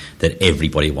say that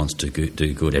everybody wants to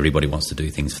do good, everybody wants to do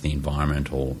things for the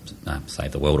environment or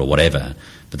save the world or whatever,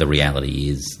 but the reality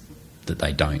is that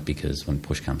they don't, because when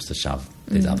push comes to shove,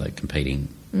 there's other competing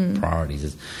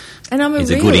priorities. And I'm a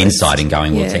good insight in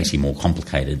going, well, it's actually more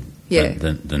complicated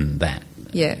than that.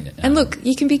 Yeah. And look,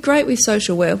 you can be great with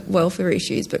social welfare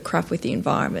issues but crap with the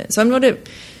environment. So I'm not a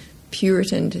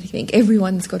Puritan to think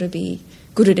everyone's got to be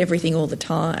good at everything all the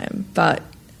time, but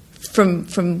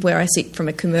from where I sit from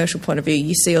a commercial point of view,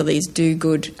 you see all these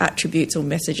do-good attributes or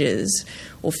messages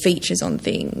or features on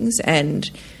things,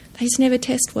 and they just never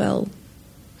test well.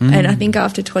 And I think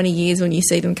after 20 years, when you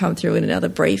see them come through in another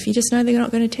brief, you just know they're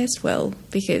not going to test well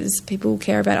because people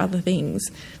care about other things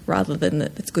rather than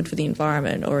that it's good for the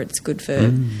environment or it's good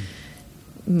for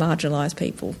marginalised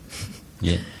people.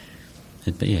 Yeah.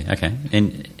 But yeah, okay.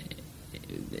 And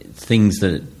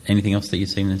anything else that you've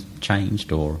seen has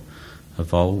changed or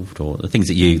evolved, or the things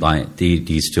that you like, do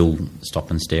you still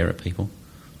stop and stare at people?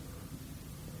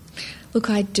 Look,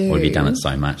 I do. Or have you done it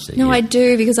so much that I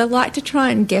do, because I like to try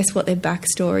and guess what their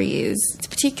backstory is. It's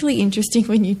particularly interesting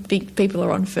when you think people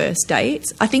are on first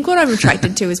dates. I think what I'm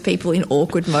attracted to is people in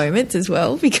awkward moments as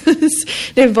well, because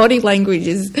their body language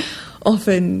is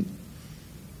often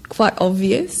quite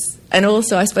obvious. And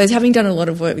also, I suppose, having done a lot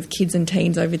of work with kids and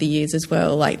teens over the years as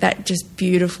well, like that just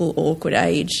beautiful, awkward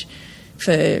age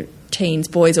for teens,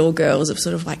 boys or girls, of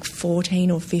sort of like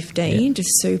 14 or 15, just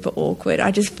super awkward.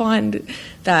 I just find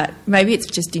that, maybe it's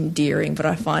just endearing, but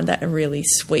I find that a really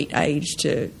sweet age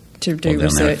to do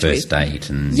research on their first with. date,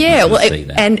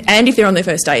 and and if they're on their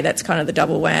first date, that's kind of the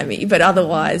double whammy. But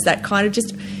otherwise, that kind of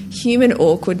just human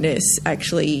awkwardness,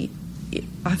 actually,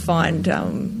 I find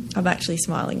I'm actually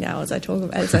smiling now as I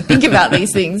think about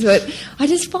these things, but I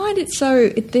just find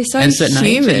they're so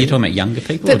human. You're talking about younger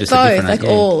people, but or just both, a different age?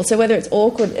 all. So whether it's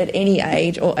awkward at any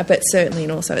age, but certainly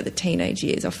and also at the teenage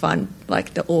years, I find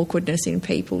like the awkwardness in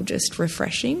people just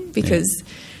refreshing, because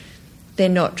they're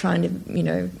not trying to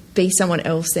be someone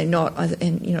else. They're not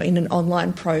in an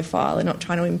online profile. They're not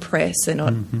trying to impress. They're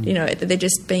not they're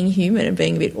just being human and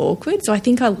being a bit awkward. So I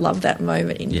think I love that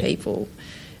moment in people.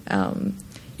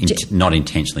 Not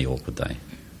intentionally awkward, though.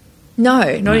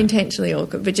 No, not intentionally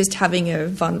awkward, but just having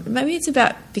maybe it's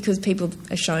about because people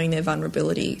are showing their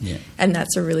vulnerability, and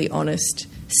that's a really honest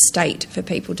state for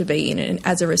people to be in. And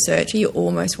as a researcher, you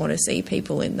almost want to see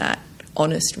people in that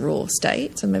honest, raw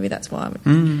state. So maybe that's why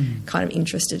I'm kind of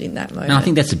interested in that moment. And I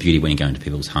think that's the beauty when you go into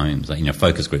people's homes, like,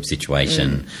 focus group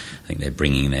situation. I think they're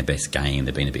bringing their best game.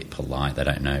 They're being a bit polite. They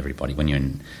don't know everybody. When you're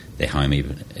in their home,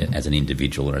 even as an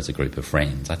individual or as a group of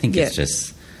friends, I think it's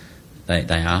just they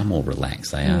are more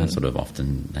relaxed. They are sort of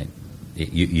often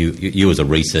you as a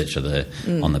researcher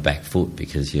on the back foot,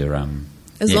 because you're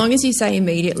as long as you say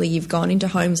immediately you've gone into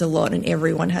homes a lot and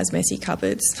everyone has messy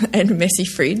cupboards and messy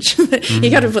fridge,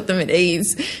 you got to put them at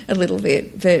ease a little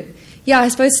bit. But yeah, I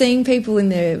suppose seeing people in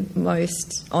their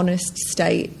most honest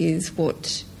state is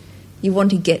what you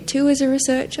want to get to as a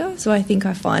researcher. So I think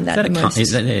I find that I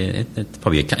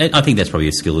think that's probably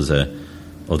a skill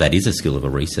that is a skill of a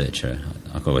researcher.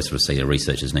 I always sort of see that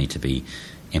researchers need to be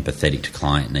empathetic to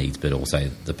client needs, but also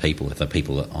if the people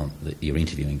that you're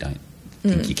interviewing don't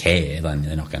think you care, then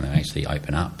they're not going to actually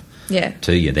open up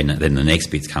to you. Then the next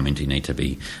bits come into, you need to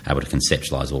be able to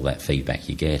conceptualise all that feedback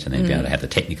you get, and then be able to have the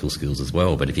technical skills as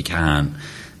well. But if you can't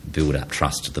build up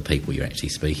trust to the people you're actually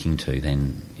speaking to,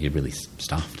 then you're really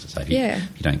stuffed. So if you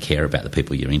don't care about the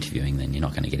people you're interviewing, then you're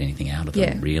not going to get anything out of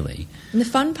them, really. And the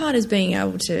fun part is being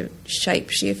able to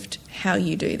shape-shift how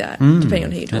you do that, depending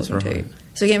on who you're talking to.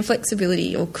 So again,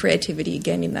 flexibility or creativity,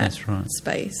 again, in that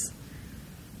space.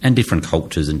 And different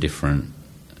cultures and different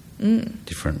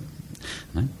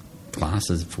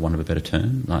classes, for want of a better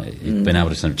term. Like being able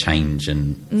to sort of change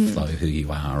and flow who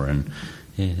you are, and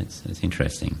it's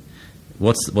interesting.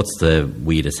 What's the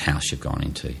weirdest house you've gone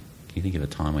into? Can you think of a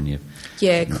time when you've...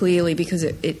 Yeah, clearly, because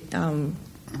I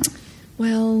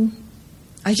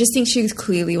just think she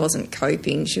clearly wasn't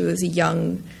coping. She was a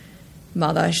young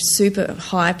mother, super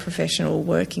high professional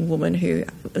working woman who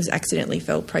was accidentally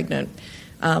fell pregnant,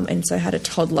 and so had a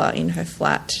toddler in her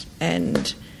flat,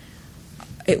 and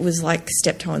it was like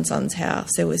Steptoe and Son's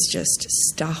house. There was just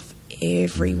stuff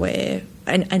everywhere,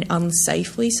 and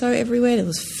unsafely so everywhere. There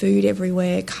was food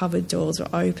everywhere, cupboard doors were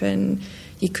open.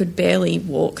 You could barely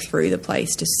walk through the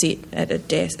place to sit at a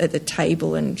desk, at the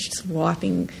table, and just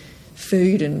wiping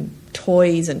food and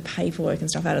toys and paperwork and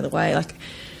stuff out of the way. Like,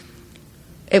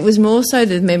 it was more so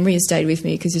the memory has stayed with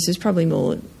me because this was probably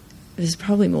more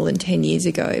than 10 years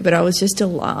ago, but I was just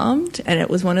alarmed, and it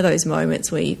was one of those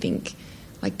moments where you think,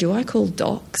 like, do I call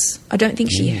docs? I don't think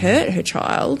she hurt her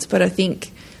child, but I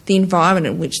think the environment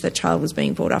in which that child was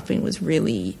being brought up in was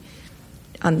really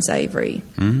unsavoury.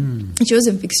 And she was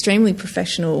an extremely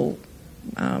professional,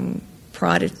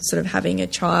 prior to sort of having a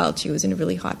child, she was in a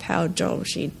really high-powered job.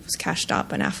 She was cashed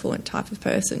up, an affluent type of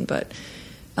person, but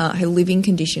her living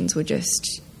conditions were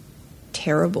just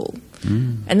terrible.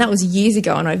 And that was years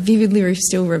ago, and I vividly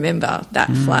still remember that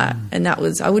flat. And that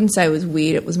was, I wouldn't say it was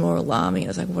weird, it was more alarming. I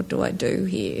was like, what do I do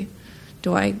here?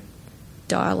 Do I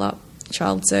dial up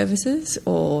child services?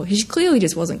 Or she clearly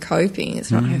just wasn't coping. It's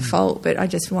not her fault, but I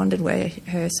just wondered where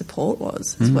her support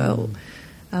was as well.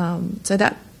 So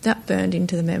that burned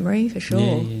into the memory for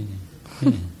sure. Yeah.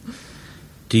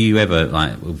 Do you ever,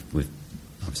 like, with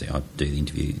obviously I do the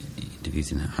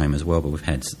interviews in at home as well, but we've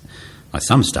had like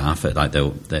some staff that like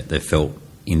they felt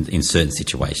in certain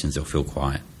situations they'll feel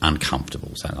quite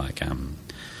uncomfortable. So like I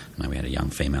know we had a young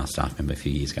female staff member a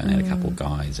few years ago and had a couple of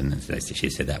guys, and she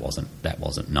said that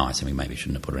wasn't nice, and we maybe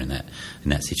shouldn't have put her in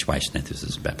that situation. This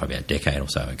was probably a decade or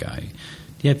so ago.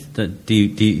 Do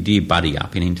you buddy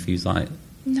up in interviews like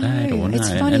that? Or no? It's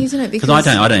funny, isn't it? Because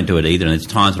I don't do it either, and there's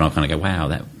times when I kind of go, wow,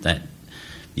 that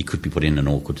you could be put in an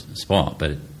awkward spot,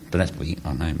 but that's I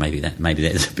don't know. Maybe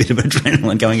there's a bit of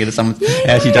adrenaline going into someone's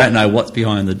house. You don't know what's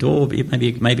behind the door, but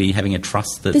maybe having a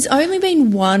trust that. There's only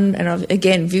been one, and I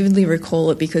again vividly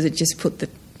recall it because it just put the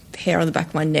hair on the back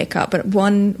of my neck up. But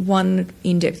one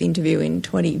in-depth interview in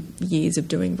 20 years of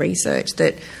doing research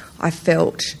that I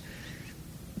felt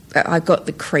I got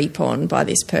the creep on by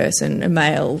this person, a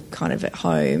male, kind of at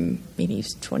home in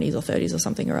his 20s or 30s or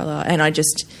something or other, and I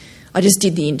just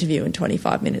did the interview in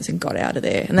 25 minutes and got out of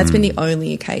there. And that's been the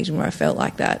only occasion where I felt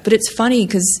like that. But it's funny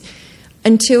because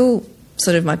until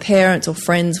sort of my parents or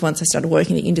friends, once I started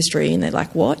working in the industry, and they're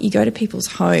like, what? You go to people's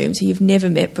homes who you've never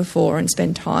met before and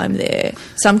spend time there,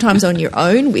 sometimes on your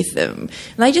own with them.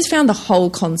 And they just found the whole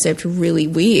concept really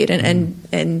weird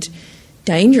and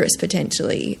dangerous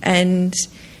potentially. And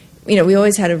you know, we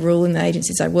always had a rule in the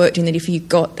agencies I worked in that if you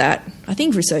got that, I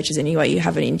think researchers anyway, you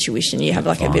have an intuition, you have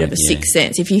like a bit of a sixth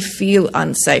sense. If you feel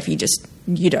unsafe,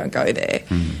 you don't go there.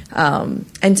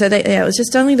 And so it was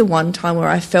just only the one time where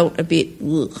I felt a bit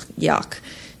yuck.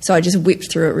 So I just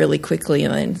whipped through it really quickly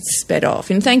and then sped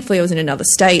off. And thankfully I was in another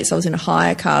state, so I was in a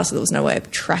hire car, so there was no way of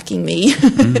tracking me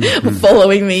or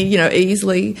following me,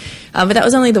 easily. But that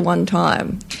was only the one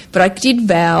time. But I did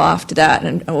vow after that,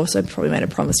 and I also probably made a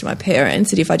promise to my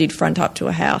parents that if I did front up to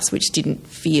a house which didn't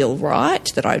feel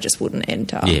right, that I just wouldn't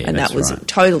enter. Yeah, and that was right.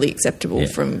 totally acceptable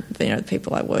from the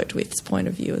people I worked with's point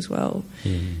of view as well.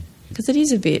 Because it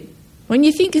is a bit... When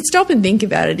you stop and think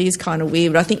about it, it is kind of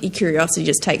weird, but I think your curiosity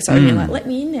just takes over and you're like, let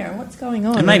me in there, and what's going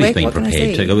on? And maybe it's being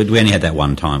prepared too. We only had that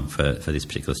one time for this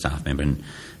particular staff member, and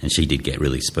she did get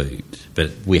really spooked,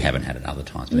 but we haven't had it other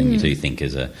times. But then you do think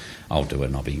I'll do it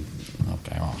and I'll go,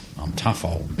 oh, I'm tough,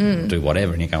 I'll do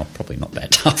whatever, and you go, oh, probably not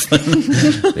that tough.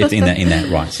 It's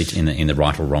in the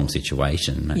right or wrong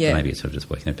situation. Maybe it's sort of just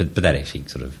working out. But that actually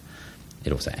sort of,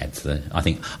 it also adds to I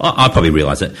think, I probably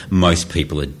realise that most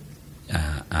people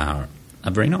are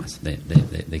very nice.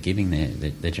 They're giving.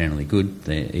 They're generally good.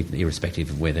 They're irrespective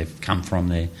of where they've come from.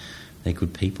 They're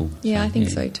good people. Yeah, so, I think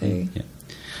so too. Yeah.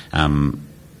 I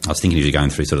was thinking of you going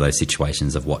through sort of those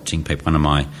situations of watching people. I don't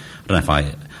know if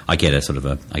I get a sort of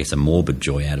a morbid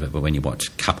joy out of it, but when you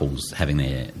watch couples having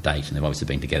their date and they've obviously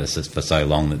been together for so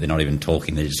long that they're not even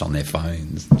talking, they're just on their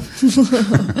phones.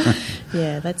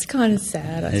 Yeah, that's kind of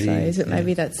sad, I suppose. But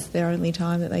maybe that's their only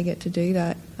time that they get to do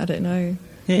that. I don't know.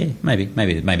 Yeah, maybe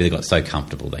they got so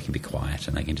comfortable they can be quiet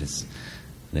and they can just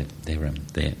they're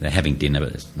having dinner,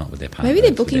 but it's not with their partner. Maybe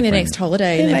they're booking their next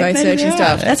holiday and they're both searching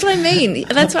stuff. That's what I mean.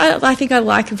 That's what I think I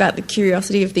like about the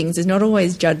curiosity of things. Is not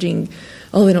always judging.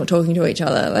 Oh, they're not talking to each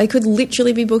other. They could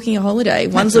literally be booking a holiday.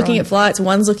 One's looking at flights.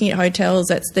 One's looking at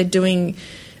hotels. They're doing.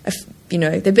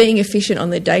 They're being efficient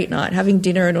on their date night, having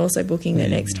dinner, and also booking their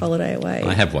next holiday away.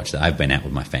 I have watched that. I've been out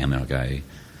with my family. I'll go.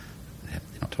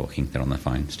 Not talking, they're on their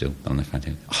phone still. They're on their phone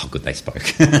too. Oh, good, they spoke.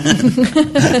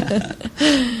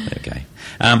 Okay.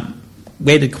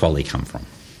 Where did Quali come from?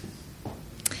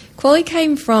 Quali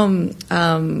came from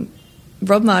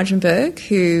Rob Margenberg,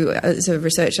 who is a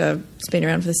researcher, has been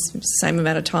around for the same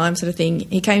amount of time, sort of thing.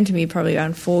 He came to me probably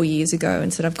around 4 years ago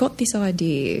and said, I've got this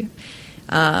idea.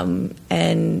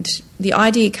 And the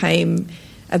idea came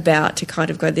about to kind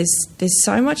of go, there's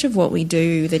so much of what we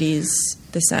do that is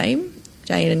the same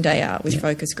day in and day out with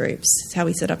focus groups. It's how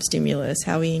we set up stimulus,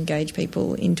 how we engage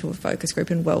people into a focus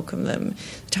group and welcome them,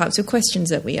 the types of questions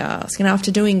that we ask. And after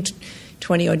doing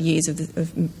 20-odd years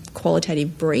of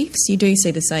qualitative briefs, you do see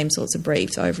the same sorts of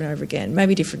briefs over and over again,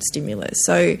 maybe different stimulus.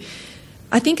 So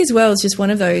I think as well it's just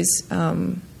one of those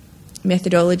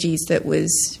methodologies that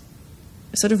was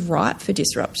sort of ripe for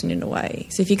disruption in a way.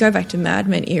 So if you go back to Mad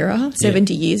Men era,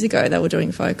 70 years ago, they were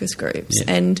doing focus groups.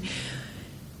 Yeah. And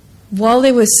while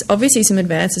there was obviously some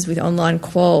advances with online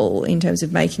qual in terms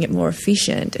of making it more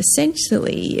efficient,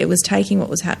 essentially it was taking what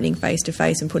was happening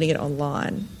face-to-face and putting it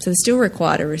online. So they still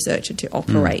required a researcher to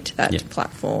operate that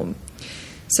platform.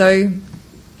 So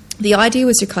the idea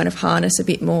was to kind of harness a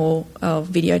bit more of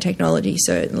video technology,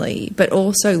 certainly, but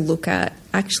also look at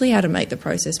actually how to make the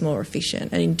process more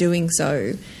efficient. And in doing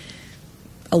so,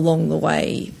 along the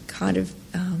way, kind of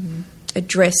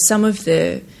address some of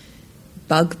the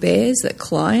bugbears that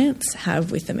clients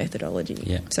have with the methodology.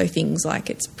 Yeah. So things like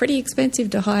it's pretty expensive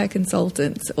to hire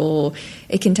consultants, or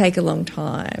it can take a long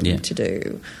time to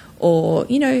do, or,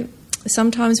 you know,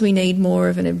 sometimes we need more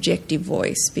of an objective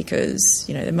voice because,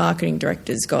 you know, the marketing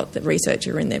director's got the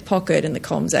researcher in their pocket and the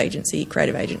comms agency,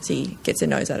 creative agency gets their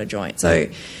nose out of joint. So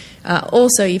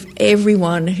also, if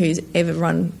everyone who's ever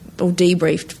run or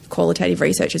debriefed qualitative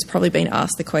research has probably been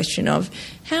asked the question of,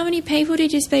 how many people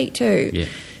did you speak to? Yeah.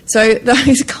 So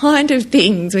those kind of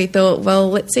things, we thought, well,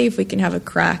 let's see if we can have a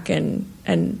crack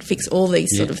and fix all these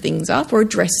sort of things up, or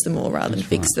address them all rather than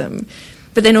fix them.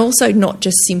 But then also not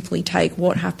just simply take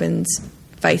what happens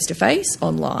face-to-face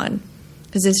online,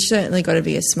 because there's certainly got to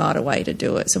be a smarter way to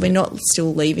do it. So we're not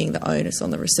still leaving the onus on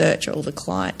the researcher or the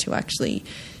client to actually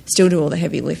still do all the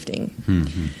heavy lifting.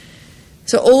 Mm-hmm.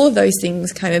 So all of those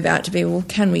things came about to be, well,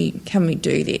 can we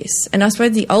do this? And I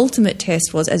suppose the ultimate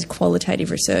test was, as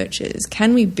qualitative researchers,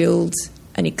 can we build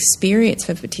an experience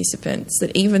for participants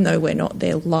that even though we're not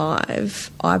there live,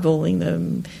 eyeballing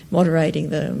them, moderating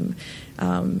them,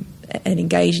 and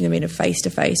engaging them in a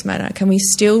face-to-face manner, can we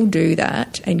still do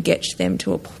that and get them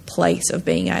to a place of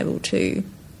being able to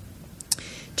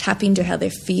tap into how they're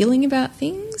feeling about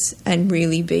things and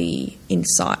really be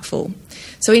insightful?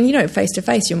 So in, you know,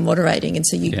 face-to-face, you're moderating, and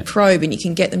so you probe and you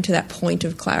can get them to that point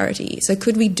of clarity. So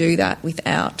could we do that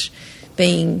without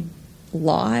being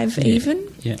live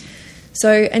even? Yeah.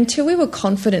 So until we were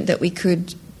confident that we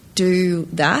could do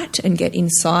that and get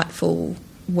insightful,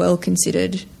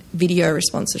 well-considered video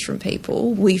responses from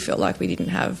people, we felt like we didn't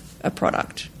have a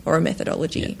product or a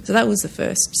methodology. Yeah. So that was the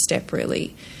first step,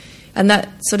 really. And that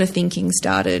sort of thinking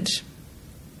started,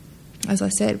 as I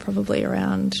said, probably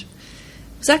around...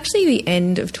 It was actually the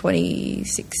end of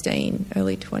 2016,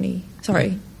 the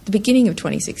beginning of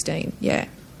 2016, yeah.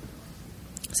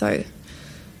 So,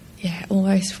 yeah,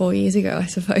 almost 4 years ago, I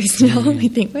suppose. Now we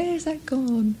think, where's that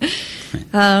gone?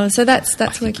 So that's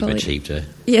where you've achieved a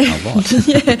lot.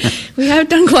 Yeah, we have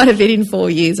done quite a bit in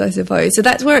 4 years, I suppose. So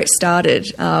that's where it started.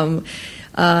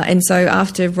 And so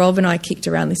after Rob and I kicked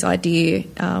around this idea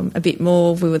a bit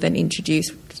more, we were then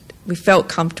introduced. We felt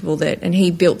comfortable that, and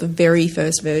he built the very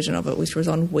first version of it, which was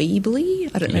on Weebly.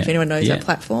 I don't know if anyone knows that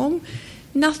platform.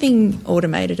 Nothing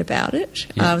automated about it. So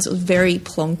it was very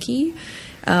plonky.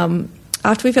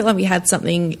 After we felt like we had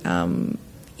something, a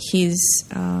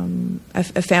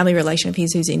family relation of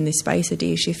his who's in this space,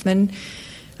 Adir Schiffman,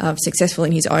 successful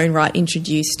in his own right,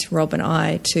 introduced Rob and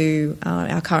I to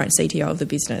our current CTO of the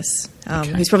business,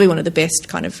 who's probably one of the best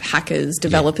kind of hackers,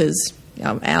 developers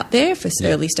out there for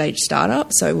early stage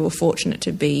startups. So we were fortunate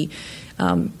to be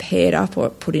paired up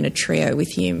or put in a trio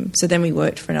with him. So then we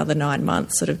worked for another 9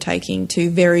 months, sort of taking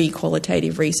two very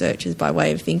qualitative researchers by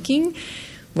way of thinking,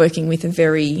 working with a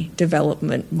very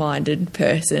development-minded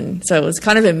person. So it was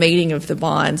kind of a meeting of the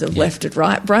minds of left and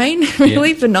right brain,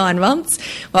 really, for 9 months,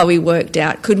 while we worked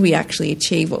out, could we actually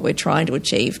achieve what we're trying to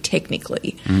achieve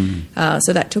technically?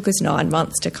 So that took us 9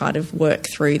 months to kind of work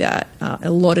through that. A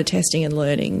lot of testing and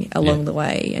learning along the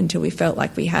way until we felt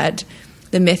like we had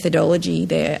the methodology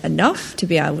there enough to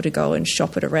be able to go and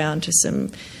shop it around to some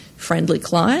friendly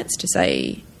clients to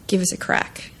say, give us a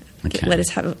crack. Okay. Let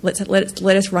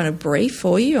us run a brief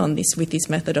for you on this with this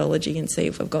methodology and see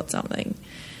if we've got something.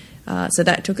 So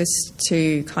that took us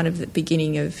to kind of the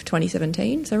beginning of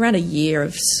 2017. So around a year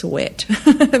of sweat,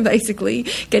 basically,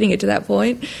 getting it to that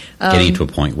point. Getting to a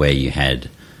point where you had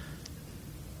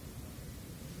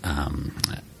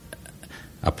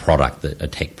a product, a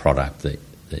tech product that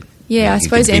I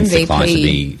suppose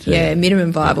MVP,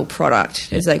 minimum viable product,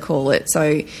 as they call it.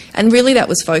 So, and really that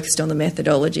was focused on the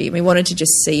methodology. We wanted to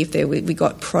just see if we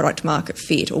got product market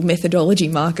fit, or methodology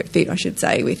market fit, I should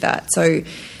say, with that. So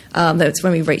that's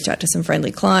when we reached out to some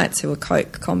friendly clients who were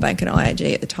Coke, CommBank and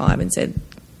IAG at the time and said,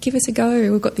 give us a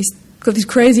go. We've got this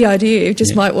crazy idea. It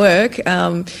just might work.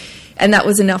 And that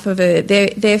was enough of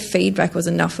their feedback was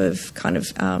enough of kind of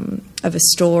a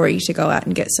story to go out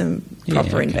and get some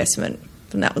proper investment.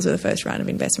 And that was where the first round of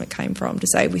investment came from, to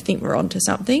say, we think we're onto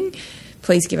something.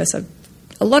 Please give us a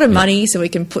lot of money so we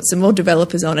can put some more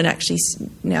developers on and actually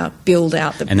now build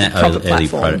out the proper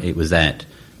platform. It was that,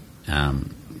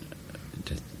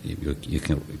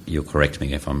 you'll correct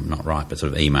me if I'm not right, but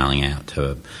sort of emailing out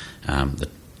to the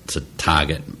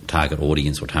target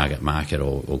audience or target market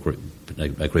or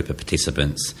a group of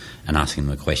participants and asking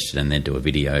them a question, and then do a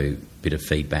video bit of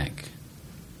feedback.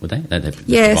 Would they? They'd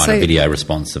provide a video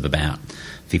response of about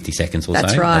 50 seconds or so?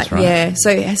 That's right, yeah.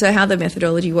 So how the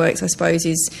methodology works, I suppose,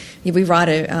 is we write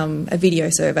a video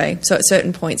survey. So at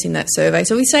certain points in that survey,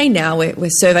 so we say now we're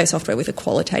survey software with a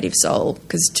qualitative soul,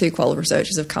 because two qual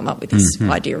researchers have come up with this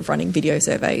idea of running video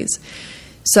surveys.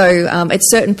 So at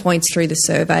certain points through the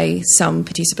survey, some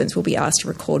participants will be asked to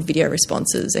record video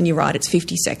responses. And you're right, it's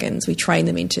 50 seconds. We train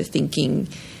them into thinking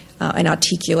and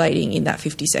articulating in that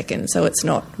 50 seconds. So it's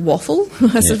not waffle,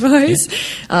 I suppose.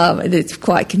 It's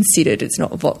quite considered. It's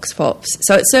not vox pops.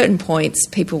 So at certain points,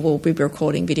 people will be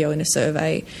recording video in a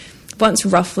survey. Once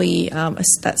roughly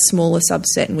that smaller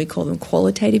subset, and we call them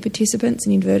qualitative participants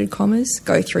in inverted commas,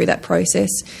 go through that process,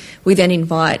 we then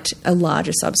invite a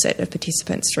larger subset of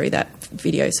participants through that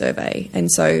video survey.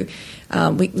 And so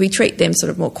we treat them sort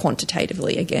of more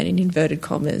quantitatively, again, in inverted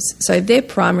commas. So their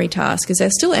primary task is they'll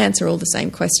still answer all the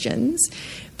same questions,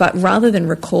 but rather than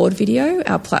record video,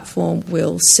 our platform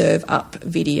will serve up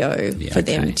video for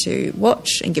them to watch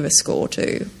and give a score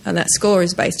to. And that score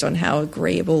is based on how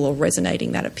agreeable or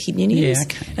resonating that opinion is,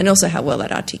 and also how well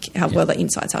that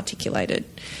insight's articulated.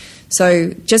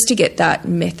 So just to get that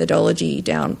methodology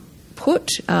down put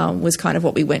was kind of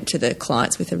what we went to the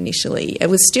clients with initially. It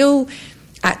was still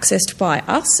accessed by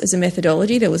us as a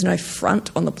methodology. There was no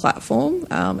front on the platform,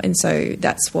 and so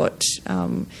that's what...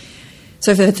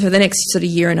 So for the next sort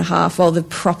of year and a half, while the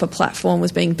proper platform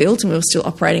was being built and we were still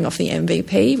operating off the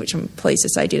MVP, which I'm pleased to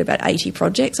say did about 80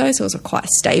 projects, so it was a quite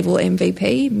stable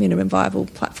MVP, minimum viable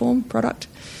platform product,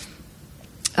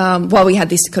 while we had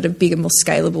this kind of bigger, more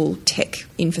scalable tech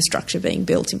infrastructure being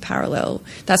built in parallel.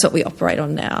 That's what we operate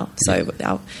on now. So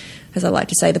as I like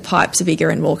to say, the pipes are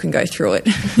bigger and more can go through it.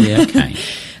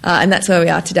 And that's where we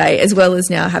are today, as well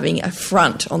as now having a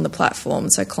front on the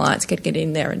platform so clients can get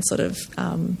in there and sort of...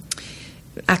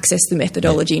 access the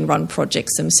methodology and run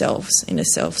projects themselves in a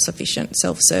self-sufficient,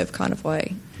 self-serve kind of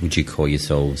way. Would you call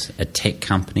yourselves a tech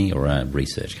company or a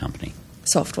research company?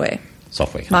 Software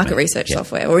company. Market research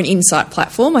software, or an insight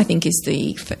platform, I think is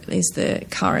the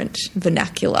current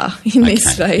vernacular in this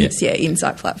space.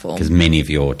 Insight platform. Because many of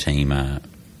your team are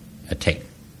tech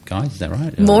guys, is that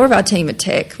right? More of our team are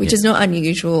tech, which is not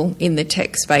unusual in the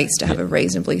tech space to have a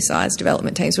reasonably sized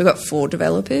development team. So we've got 4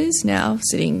 developers now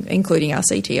sitting, including our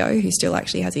CTO, who still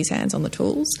actually has his hands on the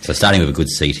tools. So starting with a good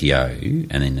CTO,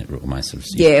 and then it almost sort of...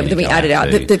 but then we added out.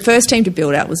 The first team to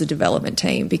build out was a development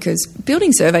team, because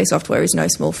building survey software is no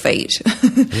small feat,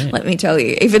 let me tell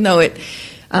you, even though it...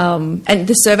 and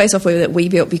the survey software that we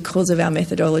built, because of our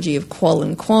methodology of qual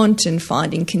and quant and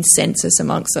finding consensus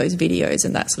amongst those videos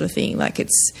and that sort of thing, like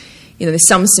it's, there's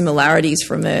some similarities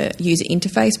from a user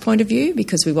interface point of view,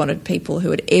 because we wanted people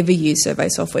who had ever used survey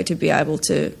software to be able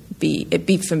to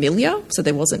be familiar, so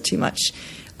there wasn't too much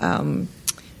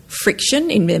friction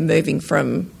in them moving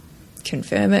from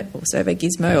Confirm It or Survey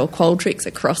Gizmo or Qualtrics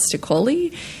across to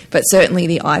Quali, but certainly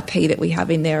the IP that we have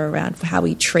in there around how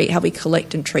we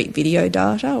collect and treat video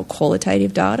data or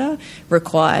qualitative data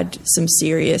required some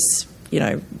serious,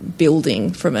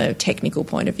 building from a technical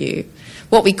point of view.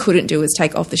 What we couldn't do was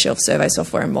take off-the-shelf survey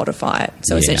software and modify it.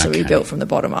 So essentially we built from the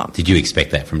bottom up. Did you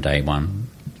expect that from day one?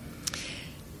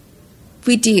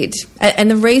 We did,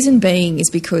 and the reason being is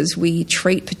because we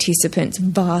treat participants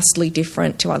vastly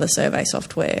different to other survey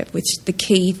software. Which the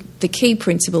key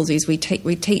principles is we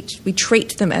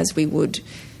treat them as we would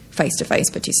face-to-face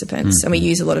participants, and we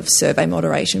use a lot of survey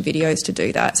moderation videos to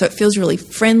do that. So it feels really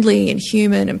friendly and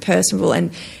human and personable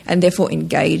and therefore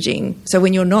engaging. So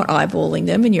when you're not eyeballing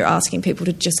them and you're asking people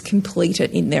to just complete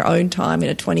it in their own time in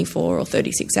a 24 or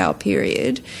 36-hour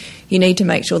period, you need to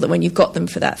make sure that when you've got them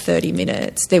for that 30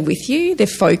 minutes, they're with you, they're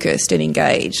focused and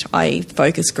engaged, i.e.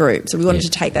 focus group. So we wanted to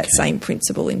take that same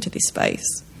principle into this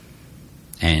space.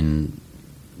 And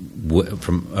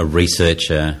from a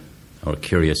researcher or a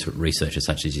curious researcher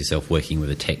such as yourself working with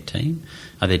a tech team,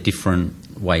 are there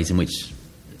different ways in which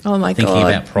thinking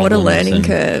about problems? What a learning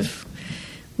curve.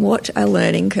 What a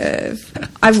learning curve.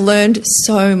 I've learned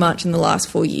so much in the last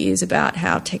 4 years about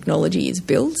how technology is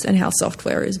built and how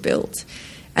software is built,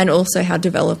 and also how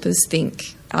developers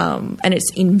think. And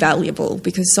it's invaluable,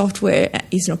 because software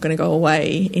is not going to go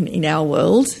away in our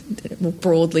world, more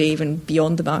broadly even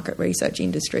beyond the market research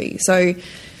industry. So,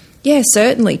 yeah,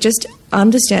 certainly just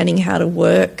understanding how to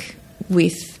work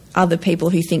with other people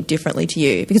who think differently to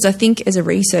you. Because I think as a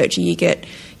researcher you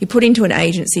put into an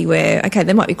agency where, okay,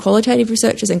 there might be qualitative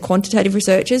researchers and quantitative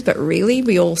researchers, but really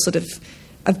we all sort of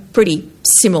are pretty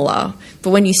similar.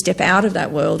 But when you step out of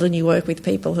that world and you work with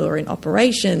people who are in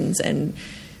operations and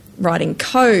writing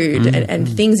code and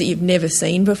things that you've never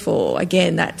seen before,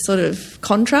 again, that sort of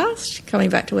contrast,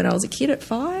 coming back to when I was a kid at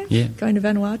 5, going to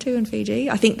Vanuatu and Fiji,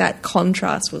 I think that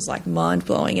contrast was like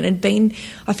mind-blowing. And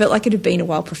I felt like it had been a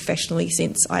while professionally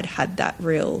since I'd had that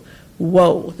real,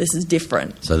 whoa, this is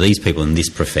different. So these people in this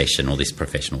profession or this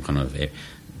professional kind of,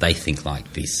 they think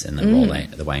like this, and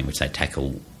the way in which they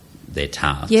tackle their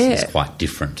tasks Yeah. is quite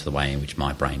different to the way in which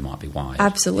my brain might be wired.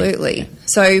 Absolutely. Yeah.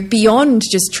 So beyond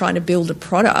just trying to build a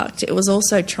product, it was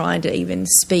also trying to even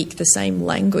speak the same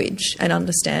language and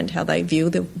understand how they view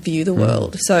the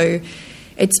world. So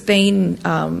it's been,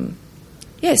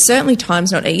 certainly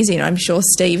times not easy. And I'm sure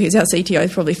Steve, who's our CTO,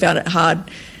 has probably found it hard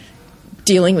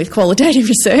dealing with qualitative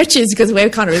researchers because we're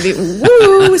kind of a bit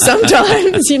woo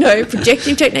sometimes,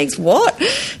 projective techniques, what?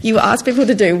 You ask people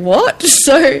to do what?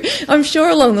 So I'm sure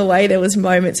along the way there was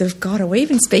moments of, God, are we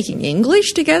even speaking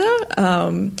English together?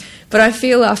 But I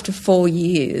feel after 4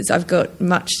 years I've got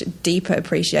much deeper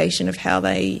appreciation of how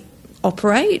they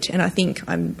operate, and I think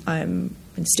and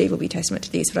Steve will be testament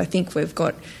to this, but I think we've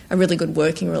got a really good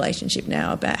working relationship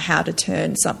now about how to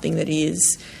turn something that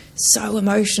is so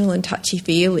emotional and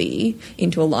touchy-feely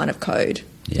into a line of code.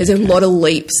 There's a lot of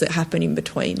leaps that happen in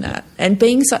between that. And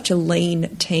being such a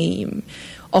lean team,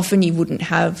 often you wouldn't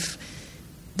have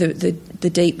the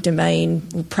deep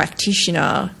domain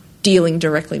practitioner dealing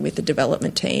directly with the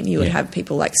development team. You would have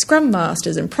people like Scrum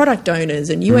Masters and product owners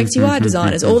and UX UI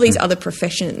designers, all these other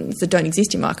professions that don't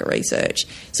exist in market research,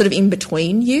 sort of in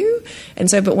between you. And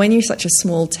so, but when you're such a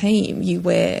small team, you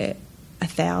wear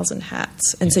 1,000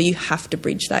 hats, and so you have to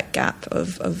bridge that gap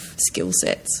of skill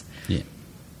sets. Yeah.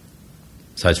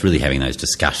 So it's really having those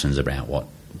discussions about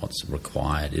what's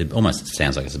required. It almost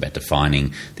sounds like it's about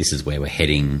defining this is where we're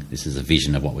heading, this is a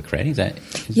vision of what we're creating.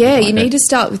 You need to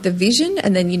start with the vision,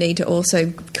 and then you need to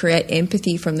also create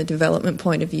empathy from the development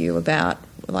point of view about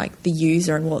like the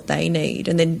user and what they need,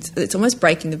 and then it's almost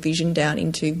breaking the vision down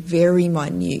into very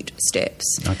minute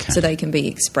steps so they can be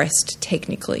expressed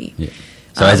technically. Yeah.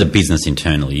 So as a business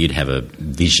internally, you'd have a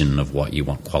vision of what you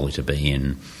want quality to be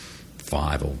in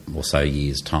 5 or so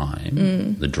years'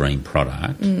 time, the dream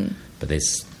product, but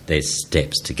there's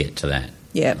steps to get to that.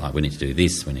 Yeah. Like we need to do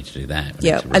this, we need to do that.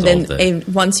 And then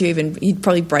once you'd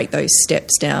probably break those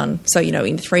steps down. So,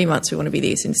 in 3 months we want to be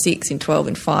this, in 6, in 12,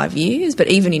 in 5 years. But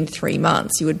even in 3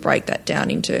 months, you would break that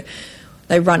down into,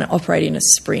 they operate in a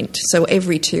sprint. So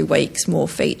every 2 weeks, more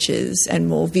features and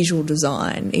more visual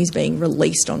design is being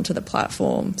released onto the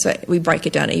platform. So we break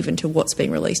it down even to what's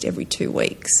being released every 2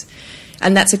 weeks.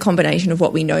 And that's a combination of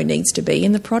what we know needs to be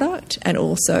in the product and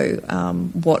also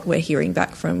what we're hearing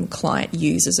back from client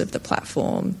users of the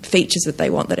platform, features that they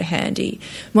want that are handy.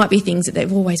 Might be things that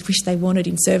they've always wished they wanted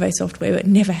in survey software but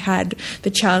never had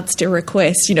the chance to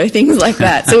request, things like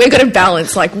that. So we've got to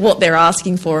balance like what they're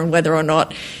asking for and whether or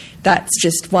not that's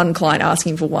just one client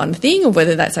asking for one thing or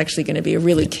whether that's actually going to be a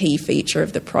really key feature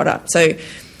of the product. So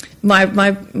my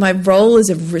role as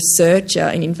a researcher,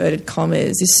 in inverted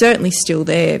commas, is certainly still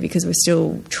there because we're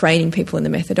still training people in the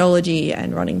methodology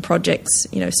and running projects,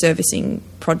 servicing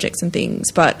projects and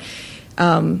things. But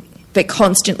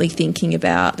constantly thinking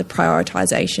about the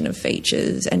prioritisation of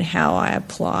features and how I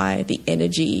apply the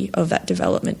energy of that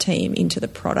development team into the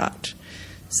product.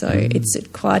 So it's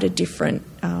quite a different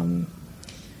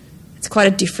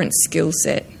skill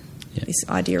set. Yeah. This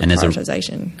idea of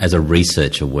prioritisation. As a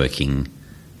researcher working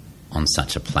on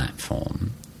such a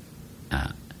platform,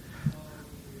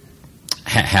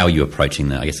 how are you approaching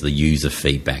the user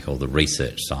feedback or the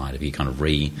research side? Have you kind of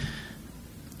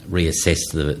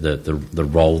reassessed the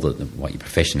role that what your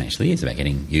profession actually is about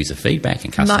getting user feedback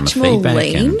and customer feedback?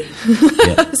 Much more lean,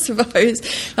 I suppose.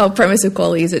 The whole premise of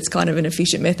quality is it's kind of an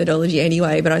efficient methodology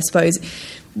anyway, but I suppose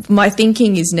my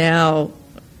thinking is now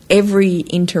every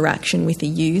interaction with a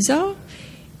user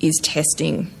is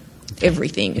testing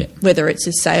everything, whether it's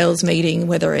a sales meeting,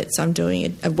 whether it's I'm doing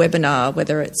a webinar,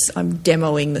 whether it's I'm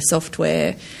demoing the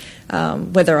software,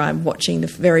 whether I'm watching the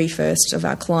very first of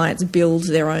our clients build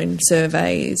their own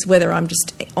surveys, whether I'm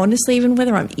just, honestly, even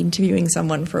whether I'm interviewing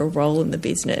someone for a role in the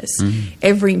business.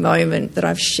 Every moment that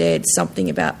I've shared something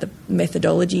about the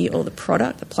methodology or the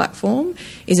product, the platform,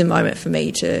 is a moment for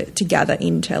me to gather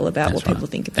intel about what people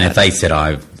think about it. And if they said,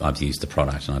 I've used the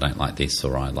product and I don't like this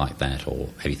or I like that, or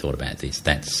have you thought about this,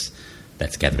 that's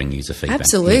gathering user feedback.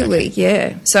 Absolutely,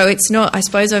 yeah. So it's not, I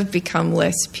suppose I've become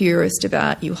less purist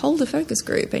about you hold a focus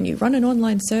group and you run an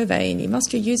online survey and you must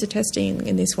do user testing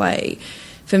in this way.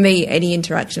 For me, any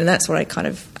interaction, and that's what I kind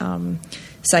of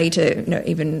say to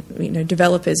even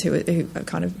developers who are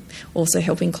kind of also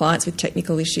helping clients with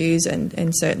technical issues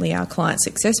and certainly our client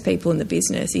success people in the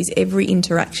business, is every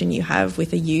interaction you have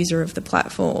with a user of the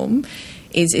platform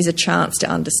is a chance to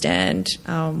understand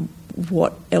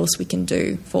what else we can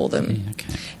do for them. Yeah,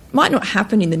 okay. Might not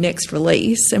happen in the next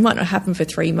release, it might not happen for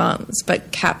 3 months,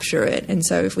 but capture it. And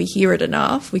so if we hear it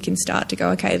enough, we can start to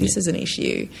go, okay, this is an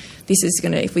issue. This is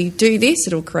going to, if we do this,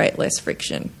 it'll create less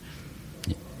friction.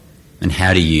 Yeah. And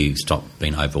how do you stop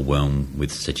being overwhelmed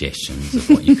with suggestions of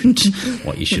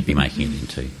what you should be making it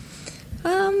into?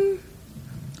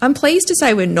 I'm pleased to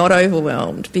say we're not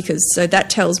overwhelmed, because so that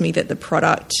tells me that the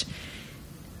product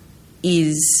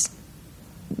is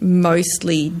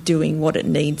mostly doing what it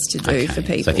needs to do for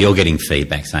people. So if you're getting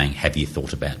feedback saying, have you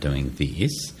thought about doing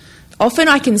this? Often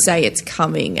I can say it's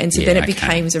coming, and so then it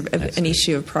becomes an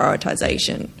issue of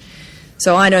prioritisation.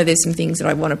 So I know there's some things that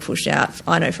I want to push out.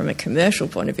 I know from a commercial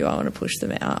point of view I want to push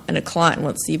them out, and a client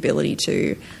wants the ability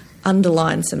to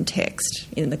underline some text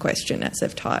in the question as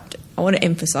they've typed. I want to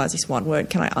emphasise this one word.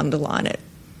 Can I underline it?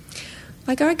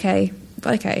 I go, okay,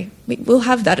 we'll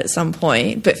have that at some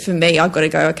point. But for me, I've got to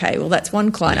go, okay, well, that's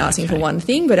one client asking for one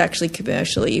thing, but actually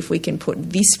commercially, if we can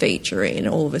put this feature in,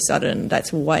 all of a sudden,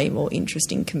 that's way more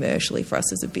interesting commercially for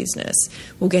us as a business.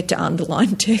 We'll get to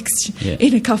underline text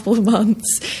in a couple of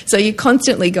months. So you're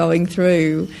constantly going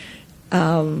through,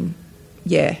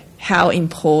 how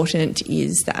important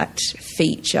is that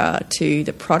feature to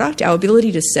the product, our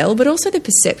ability to sell, but also the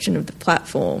perception of the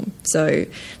platform. So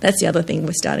that's the other thing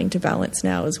we're starting to balance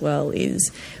now as well,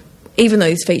 is even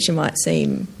though this feature might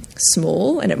seem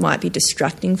small and it might be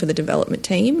distracting for the development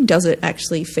team, does it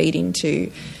actually feed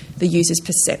into the user's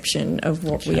perception of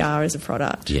what we are as a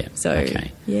product? Yeah. So,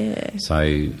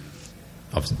 So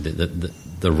obviously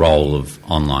the role of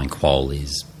online qual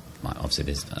is, obviously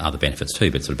there's other benefits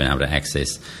too, but sort of being able to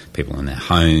access people in their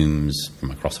homes from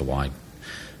across a wide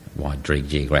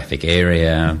geographic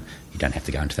area. You don't have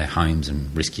to go into their homes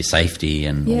and risk your safety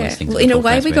and all those things. Well, in a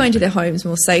way, we go into their homes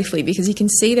more safely because you can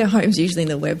see their homes usually in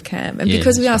the webcam. And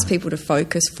because we ask people to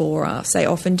focus for us, they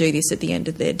often do this at the end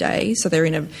of their day. So they're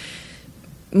in a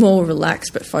more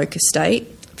relaxed but focused state.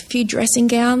 A few dressing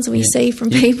gowns we see from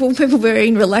people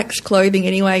wearing relaxed clothing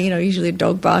anyway, usually a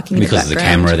dog barking in the background. Because of the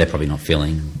camera, they're probably not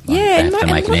feeling like they have to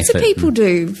make an lots effort. of people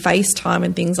do FaceTime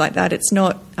and things like that. It's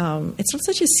not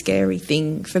such a scary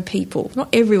thing for people. Not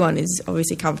everyone is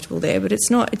obviously comfortable there, but it's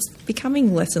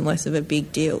becoming less and less of a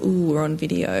big deal. Ooh, we're on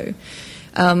video.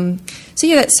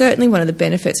 That's certainly one of the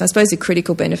benefits. I suppose the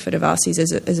critical benefit of us is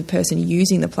as a person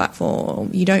using the platform,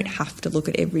 you don't have to look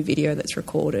at every video that's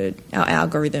recorded. Our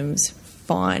algorithms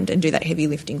find and do that heavy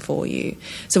lifting for you.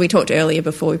 So we talked earlier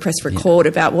before we pressed record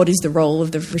about what is the role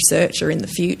of the researcher in the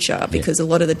future, because a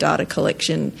lot of the data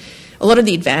collection, a lot of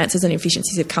the advances and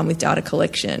efficiencies have come with data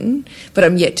collection, but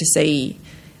I'm yet to see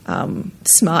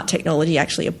smart technology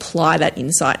actually apply that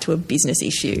insight to a business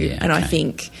issue. And I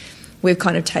think we've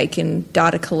kind of taken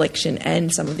data collection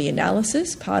and some of the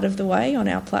analysis part of the way on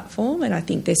our platform, and I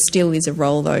think there still is a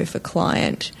role though for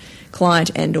client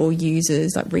and or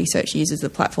users, like research users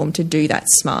of the platform, to do that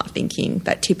smart thinking,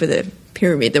 that tip of the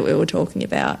pyramid that we were talking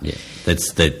about. Yeah,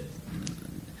 that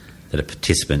a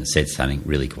participant said something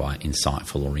really quite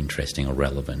insightful or interesting or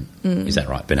relevant. Is that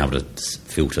right? Being able to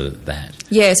filter that.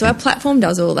 Yeah, so our platform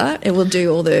does all that. It will do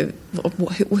all the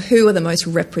who are the most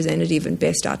representative and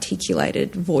best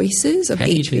articulated voices of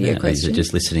each video question. Is it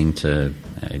just listening to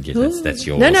that's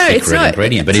your secret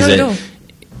ingredient? But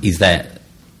is that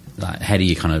like, how do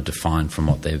you kind of define from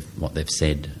what they've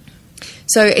said?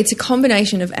 So it's a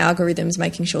combination of algorithms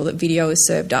making sure that video is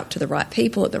served up to the right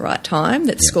people at the right time,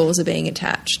 that scores are being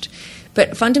attached.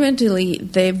 But fundamentally,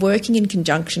 they're working in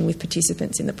conjunction with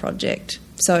participants in the project.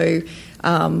 So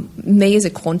me as a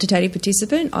quantitative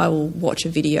participant, I will watch a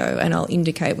video and I'll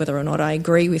indicate whether or not I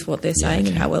agree with what they're saying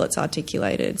and how well it's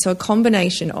articulated. So a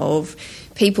combination of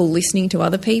people listening to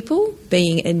other people,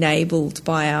 being enabled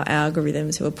by our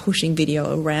algorithms who are pushing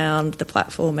video around the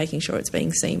platform, making sure it's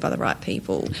being seen by the right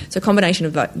people. So a combination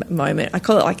of that moment, I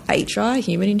call it like HI,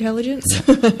 human intelligence.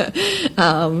 And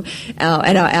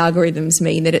our algorithms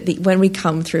mean that when we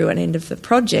come through an end of the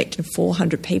project and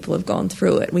 400 people have gone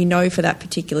through it, we know for that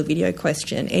particular video question,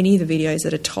 any of the videos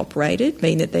that are top rated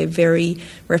mean that they're very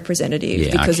representative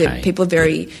because people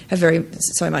have very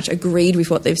so much agreed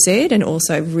with what they've said and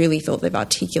also really thought they've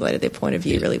articulated their point of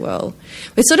view really well.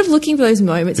 We're sort of looking for those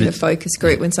moments in a focus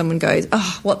group when someone goes,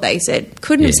 what they said,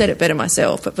 couldn't have said it better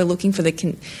myself, but we're looking for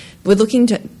we're looking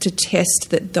to test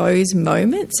that those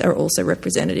moments are also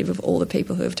representative of all the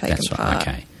people who have taken part.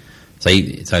 Okay. So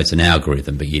it's an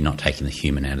algorithm, but you're not taking the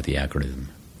human out of the algorithm.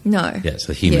 No. Yeah,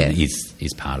 so the human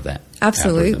is part of that.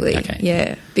 Absolutely. Okay.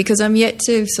 Yeah. Because I'm yet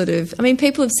to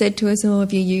people have said to us,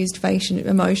 have you used facial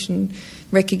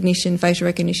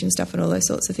recognition stuff and all those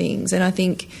sorts of things. And I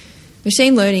think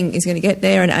machine learning is going to get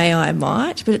there and AI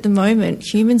might, but at the moment,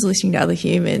 humans listening to other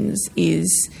humans is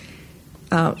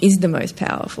the most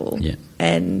powerful. Yeah.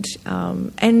 And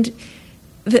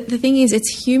the thing is,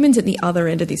 it's humans at the other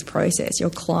end of this process, your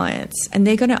clients, and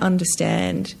they're going to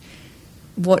understand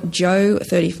what Joe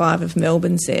 35 of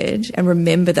Melbourne said, and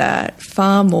remember that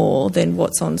far more than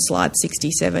what's on slide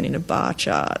 67 in a bar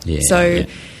chart.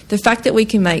 The fact that we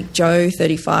can make Joe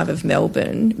 35 of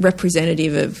Melbourne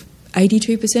representative of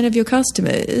 82% of your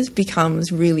customers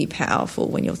becomes really powerful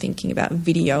when you're thinking about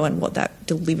video and what that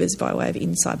delivers by way of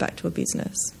insight back to a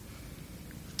business.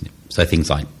 So things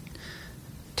like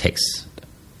text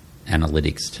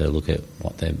analytics to look at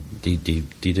what they do.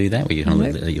 You do that? Where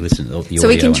you listen to the so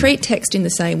we can audio treat text in the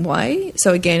same way.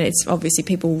 So again, it's obviously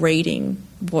people reading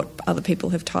what other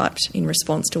people have typed in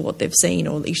response to what they've seen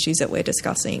or the issues that we're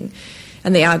discussing.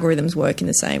 And the algorithms work in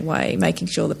the same way, making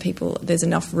sure that there's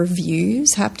enough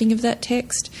reviews happening of that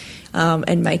text,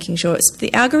 and making sure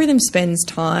the algorithm spends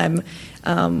time.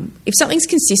 If something's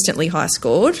consistently high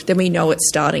scored, then we know it's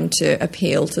starting to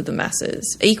appeal to the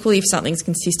masses. Equally, if something's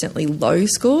consistently low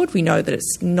scored, we know that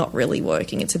it's not really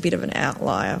working. It's a bit of an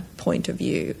outlier point of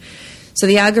view. So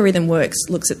the algorithm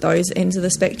looks at those ends of the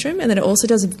spectrum, and then it also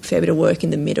does a fair bit of work in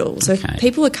the middle. So if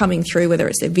people are coming through, whether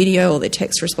it's their video or their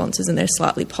text responses, and they're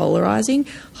slightly polarising,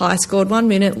 high scored 1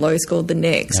 minute, low scored the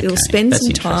next. It'll spend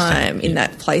some time in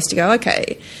that place to go,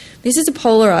 okay, this is a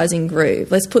polarising group.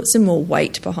 Let's put some more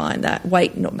weight behind that.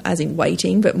 Weight, not as in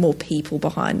weighting, but more people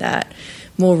behind that,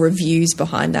 more reviews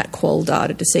behind that qual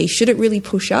data to see, should it really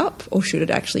push up or should it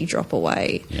actually drop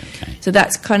away? So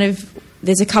that's kind of...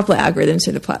 There's a couple of algorithms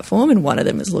through the platform, and one of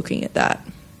them is looking at that.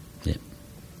 Yeah.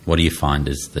 What do you find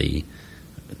is the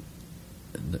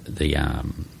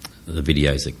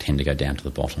videos that tend to go down to the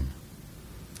bottom?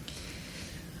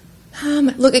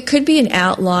 Look, it could be an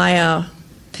outlier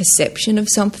perception of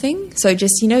something. So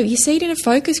just, you see it in a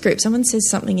focus group. Someone says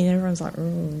something and everyone's like,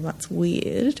 that's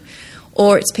weird.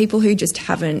 Or it's people who just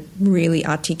haven't really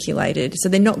articulated, so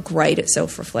they're not great at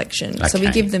self-reflection. So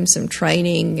we give them some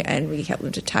training and we help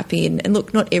them to tap in. And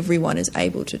look, not everyone is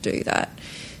able to do that.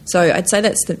 So I'd say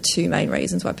that's the two main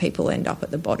reasons why people end up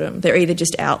at the bottom. They're either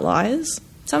just outliers.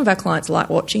 Some of our clients like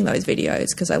watching those videos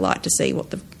because they like to see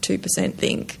what the 2%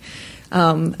 think.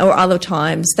 Or other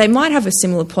times they might have a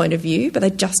similar point of view, but they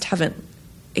just haven't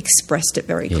expressed it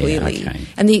very clearly.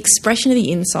 And the expression of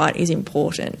the insight is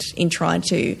important in trying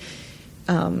to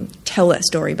tell that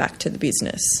story back to the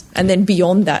business. And then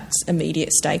beyond that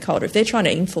immediate stakeholder, if they're trying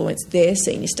to influence their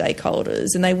senior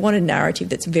stakeholders and they want a narrative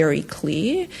that's very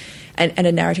clear and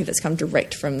a narrative that's come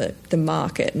direct from the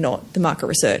market, not the market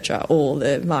researcher or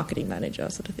the marketing manager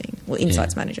sort of thing, or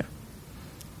insights manager.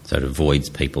 So it avoids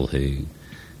people who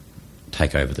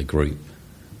take over the group.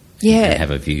 Yeah.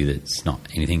 Have a view that's not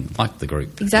anything like the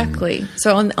group. Exactly.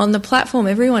 So on the platform,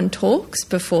 everyone talks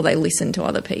before they listen to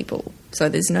other people. So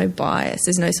there's no bias.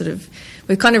 There's no sort of...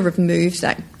 We've kind of removed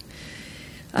that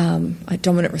a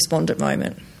dominant respondent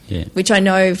moment, which I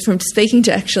know from speaking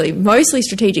to actually mostly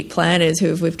strategic planners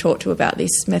who we've talked to about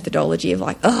this methodology of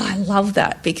like, I love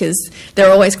that, because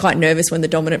they're always quite nervous when the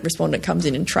dominant respondent comes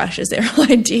in and trashes their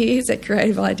ideas, their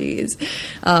creative ideas.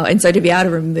 And so to be able to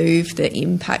remove the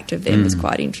impact of them is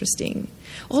quite interesting.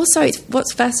 Also,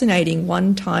 what's fascinating,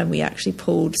 one time we actually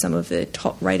pulled some of the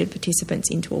top-rated participants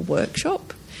into a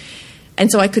workshop. And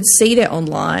so I could see their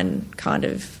online kind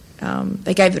of...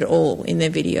 they gave it all in their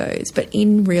videos. But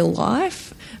in real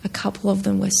life, a couple of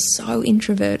them were so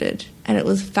introverted. And it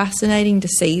was fascinating to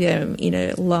see them in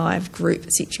a live group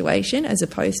situation as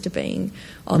opposed to being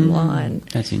online.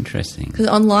 That's interesting. Because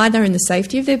online they're in the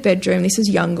safety of their bedroom. This is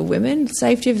younger women.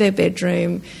 Safety of their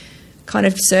bedroom, kind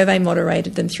of survey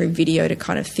moderated them through video to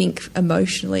kind of think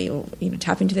emotionally or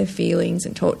tap into their feelings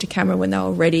and talk to camera when they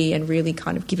were ready and really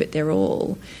kind of give it their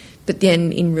all. But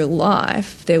then in real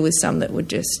life, there was some that were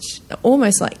just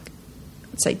almost like,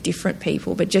 I'd say different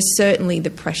people, but just certainly the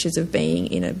pressures of being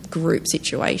in a group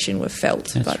situation were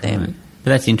felt by them. But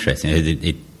that's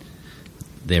interesting.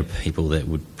 There are people that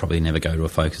would probably never go to a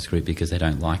focus group because they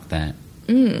don't like that,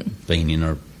 being in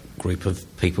a group of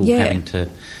people having to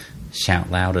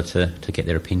shout louder to get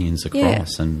their opinions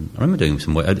across. And I remember doing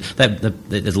some work.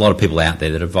 There's a lot of people out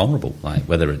there that are vulnerable, like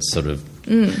whether it's sort of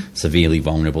severely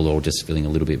vulnerable or just feeling a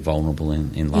little bit vulnerable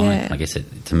in life. I guess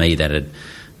to me that'd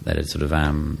sort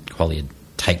of quality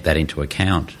take that into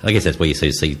account. I guess that's where you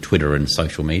see Twitter and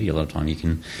social media a lot of time. You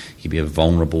can be a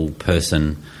vulnerable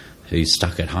person who's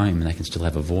stuck at home and they can still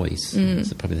have a voice.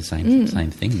 It's probably the same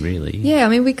thing, really. Yeah, I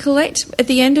mean, we collect at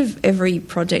the end of every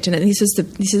project, and this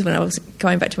is when I was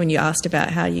going back to when you asked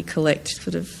about how you collect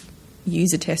sort of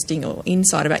user testing or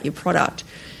insight about your product.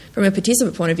 From a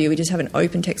participant point of view, we just have an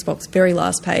open text box, very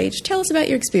last page. Tell us about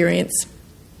your experience.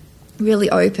 Really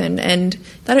open, and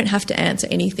they don't have to answer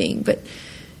anything, but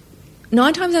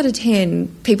 9 times out of 10,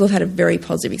 people have had a very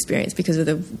positive experience because of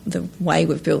the way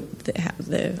we've built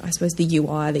the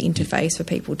UI, the interface for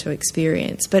people to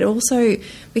experience. But also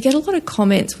we get a lot of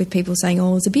comments with people saying,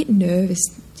 oh, I was a bit nervous,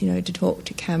 to talk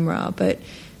to camera, but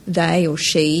they or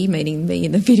she, meaning me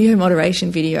in the video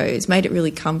moderation videos, made it really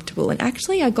comfortable. And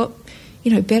actually I got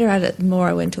better at it the more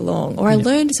I went along, or I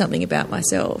learned something about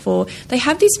myself, or they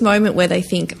have this moment where they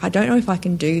think, I don't know if I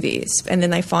can do this, and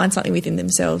then they find something within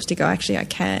themselves to go, actually I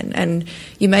can. And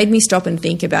you made me stop and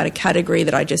think about a category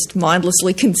that I just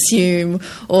mindlessly consume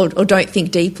or don't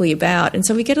think deeply about. And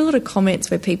so we get a lot of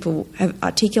comments where people have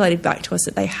articulated back to us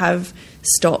that they have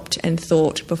stopped and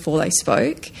thought before they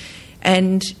spoke.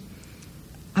 And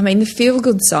I mean, the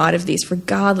feel-good side of this,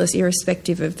 regardless,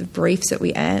 irrespective of the briefs that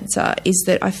we answer, is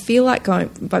that I feel like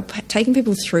by taking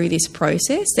people through this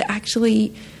process, they're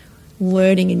actually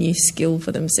learning a new skill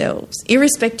for themselves,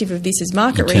 irrespective of this is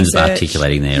market research. In terms of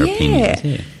articulating their opinions.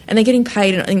 Yeah. And they're getting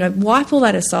paid. And, wipe all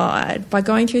that aside. By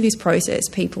going through this process,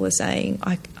 people are saying,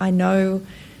 I know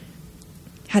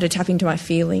how to tap into my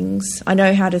feelings. I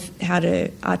know how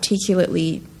to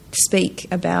articulately speak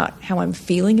about how I'm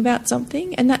feeling about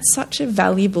something, and that's such a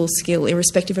valuable skill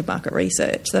irrespective of market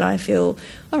research that I feel,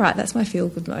 all right, that's my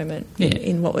feel-good moment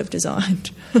in what we've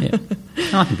designed. Yeah.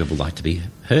 I think people like to be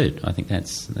heard. I think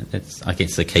that's I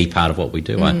guess the key part of what we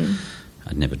do.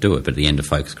 I'd never do it, but at the end of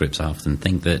focus groups I often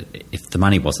think that if the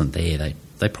money wasn't there,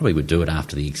 they probably would do it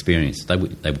after the experience. They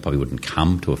probably wouldn't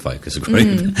come to a focus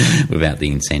group without the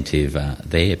incentive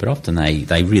there. But often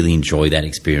they really enjoy that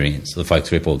experience, the focus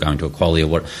group, or going to a quali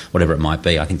or whatever it might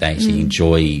be. I think they actually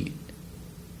enjoy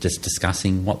just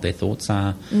discussing what their thoughts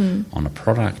are on a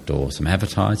product or some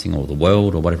advertising or the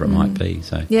world or whatever it might be.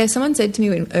 So yeah, someone said to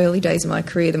me in early days of my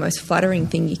career, the most flattering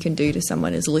thing you can do to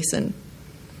someone is listen.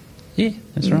 Yeah,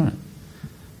 that's right.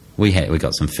 We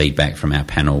got some feedback from our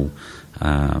panel.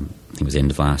 I think it was the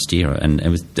end of last year, and it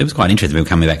was quite interesting. We were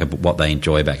coming back about what they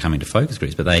enjoy about coming to focus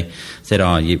groups, but they said,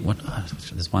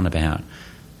 there's one about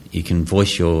you can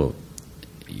voice your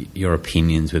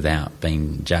opinions without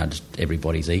being judged.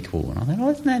 Everybody's equal, and I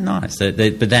thought, isn't that nice?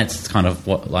 But that's kind of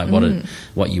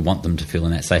what you want them to feel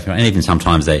in that safe environment. And even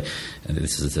sometimes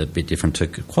this is a bit different to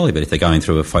quality, but if they're going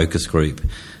through a focus group,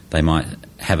 they might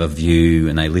have a view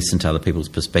and they listen to other people's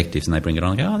perspectives and they bring it on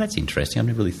and go, oh, that's interesting. I've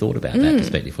never really thought about that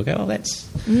perspective. Or go, oh,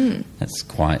 that's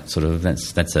quite sort of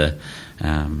that's a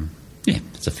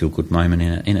it's a feel good moment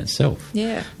in itself.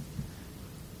 Yeah.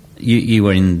 You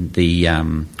were in the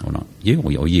or not you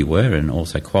or you were, and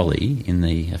also Quali in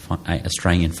the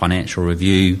Australian Financial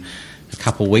Review a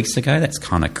couple of weeks ago. That's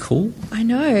kind of cool. I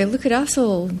know. Look at us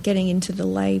all getting into the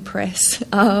lay press.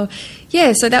 So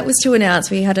that was to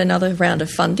announce we had another round of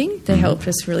funding that helped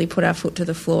us really put our foot to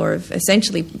the floor of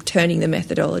essentially turning the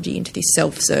methodology into this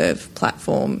self-serve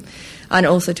platform, and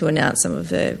also to announce some of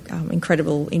the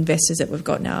incredible investors that we've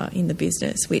got now in the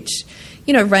business, which,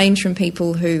 range from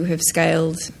people who have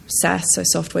scaled SaaS, so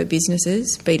software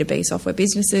businesses, B2B software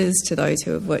businesses, to those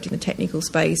who have worked in the technical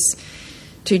space,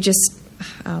 to just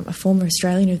a former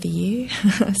Australian of the Year,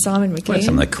 Simon McKean. What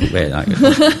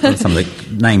some of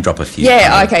the name drop a few.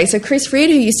 Yeah, okay. So Chris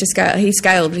Ridd, who used to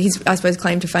scaled his, I suppose,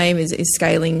 claim to fame is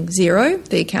scaling Xero,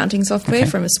 the accounting software,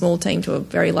 from a small team to a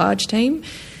very large team.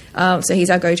 So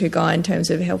he's our go-to guy in terms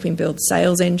of helping build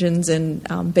sales engines and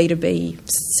B2B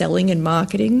selling and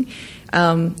marketing.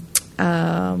 We've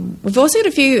also got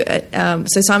a few,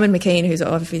 so Simon McKean, who's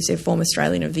obviously a former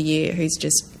Australian of the Year, who's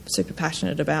just super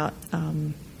passionate about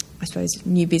I suppose,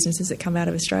 new businesses that come out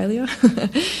of Australia.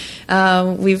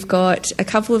 We've got a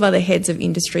couple of other heads of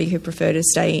industry who prefer to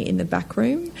stay in the back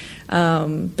room,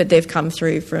 but they've come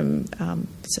through from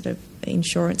sort of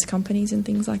insurance companies and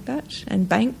things like that, and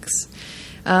banks.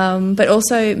 But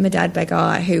also Medad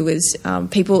Bagai, who was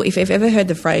people, if you've ever heard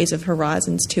the phrase of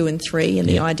Horizons 2 and 3 and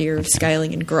the idea of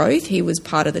scaling and growth, he was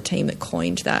part of the team that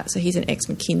coined that. So he's an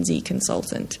ex-McKinsey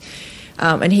consultant.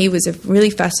 And he was a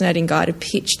really fascinating guy to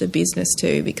pitch the business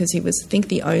to, because he was, I think,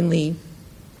 the only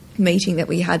meeting that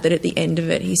we had that at the end of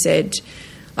it he said,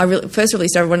 first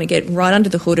release, I want to get right under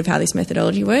the hood of how this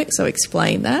methodology works, so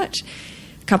explain that.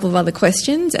 A couple of other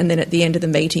questions, and then at the end of the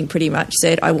meeting pretty much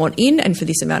said, I want in and for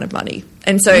this amount of money.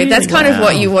 And so that's kind of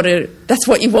what you want that's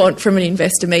what you want from an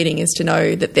investor meeting, is to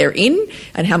know that they're in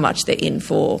and how much they're in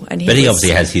for. And he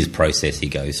obviously has his process he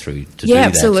goes through to do that. Yeah,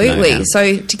 absolutely.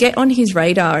 So to get on his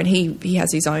radar, and he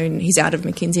has his own, he's out of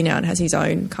McKinsey now and has his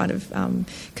own kind of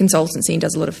consultancy and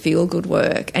does a lot of feel-good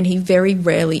work, and he very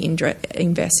rarely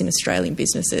invests in Australian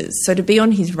businesses. So to be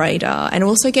on his radar and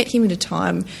also get him at a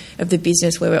time of the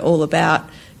business where we're all about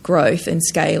growth and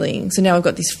scaling. So now I've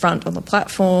got this front on the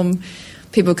platform.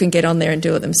 People can get on there and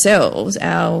do it themselves.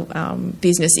 Our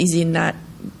business is in that,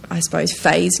 I suppose,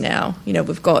 phase now.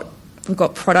 We've got We've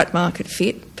got product market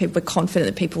fit. We're confident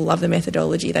that people love the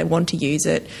methodology. They want to use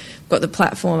it. We've got the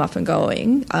platform up and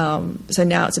going. So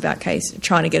now it's about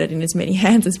trying to get it in as many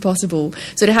hands as possible.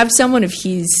 So to have someone of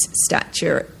his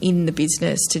stature in the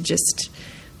business to just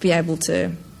be able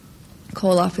to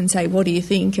call up and say, what do you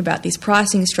think about this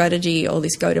pricing strategy or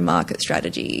this go-to-market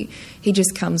strategy? He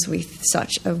just comes with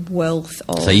such a wealth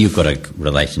of... So you've got a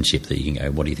relationship that you can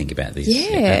go, what do you think about this?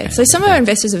 Yeah. So some of our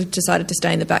investors have decided to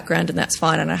stay in the background, and that's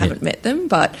fine, and I haven't met them,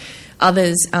 but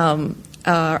others are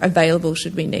available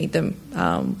should we need them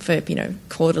for,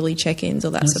 quarterly check-ins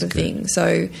or that sort of thing.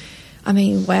 So, I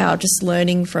mean, wow, just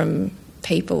learning from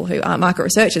people who are market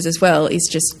researchers as well is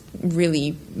just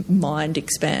really mind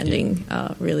expanding,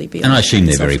 really beyond. And I assume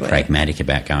they're software. very pragmatic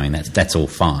about going, that's all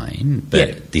fine,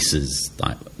 but this is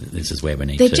where we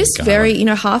need to go. They're just very,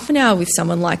 half an hour with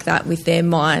someone like that with their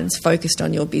minds focused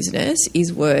on your business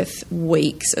is worth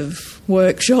weeks of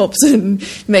workshops and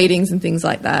meetings and things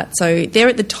like that. So they're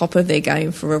at the top of their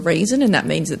game for a reason, and that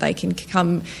means that they can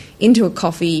come into a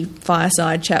coffee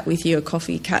fireside chat with you, a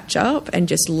coffee catch up, and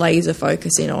just laser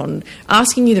focus in on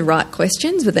asking you the right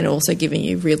questions, but then also giving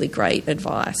you really great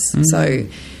advice. So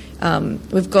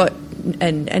we've got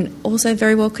and also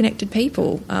very well connected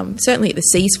people, certainly at the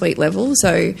C-suite level.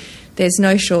 So there's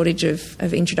no shortage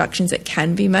of introductions that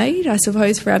can be made, I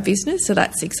suppose, for our business. So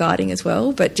that's exciting as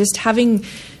well. But just having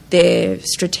their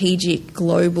strategic,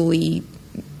 globally,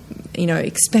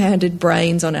 expanded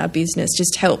brains on our business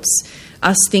just helps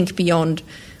us think beyond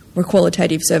we're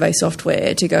qualitative survey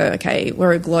software to go, okay,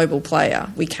 we're a global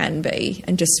player, we can be,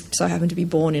 and just so happen to be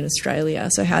born in Australia.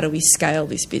 So how do we scale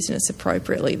this business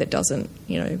appropriately that doesn't,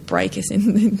 break us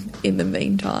in the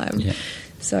meantime? Yeah.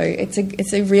 So it's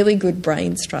a really good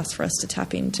brains trust for us to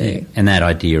tap into. Yeah. And that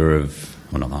idea of,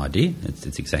 well, not an idea,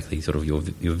 it's exactly sort of your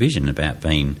vision about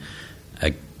being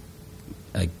a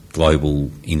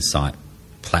global insight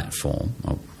platform.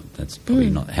 Well, that's probably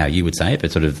not how you would say it,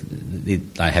 but sort of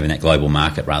having that global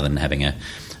market rather than having a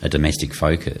domestic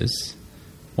focus.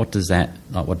 What does that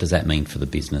mean for the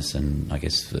business, and I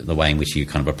guess the way in which you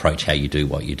kind of approach how you do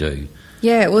what you do?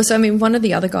 Yeah, well, so I mean, one of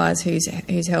the other guys who's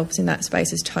helped in that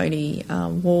space is Tony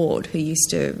Ward, who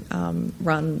used to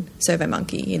run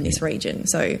SurveyMonkey in this region.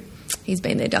 So he's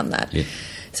been there, done that. Yeah.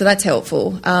 So that's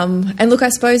helpful. And look, I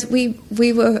suppose we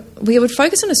would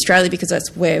focus on Australia because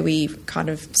that's where we kind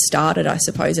of started, I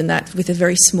suppose, and that with a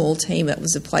very small team, that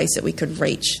was a place that we could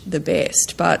reach the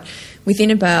best. But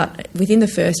within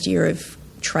the first year of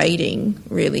trading,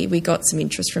 really, we got some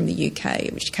interest from the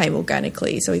UK, which came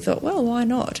organically. So we thought, well, why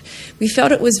not? We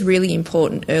felt it was really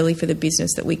important early for the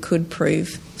business that we could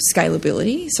prove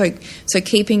scalability. So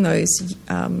keeping those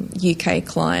UK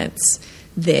clients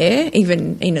there,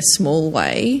 even in a small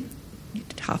way,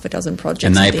 half a dozen projects.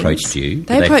 And they approached you?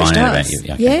 They approached us.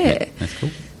 Okay. Yeah. That's cool.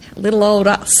 Little old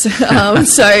us.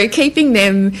 So keeping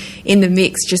them in the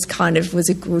mix just kind of was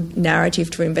a good narrative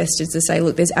to investors to say,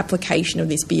 look, there's application of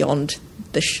this beyond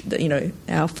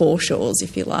our foreshores,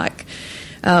 if you like.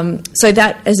 So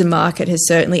that as a market has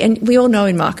certainly, and we all know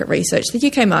in market research, the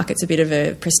UK market's a bit of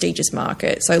a prestigious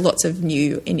market, so lots of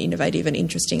new and innovative and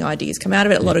interesting ideas come out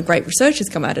of it. A lot of great researchers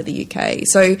come out of the UK.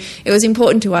 So it was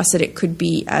important to us that it could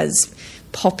be as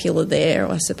popular there,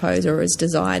 I suppose, or as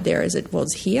desired there as it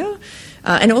was here.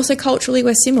 And also culturally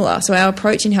we're similar. So our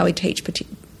approach in how we treat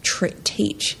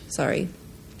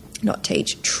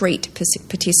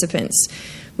participants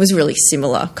was really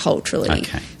similar culturally.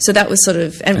 Okay. So that was sort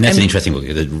of... And that's an interesting book.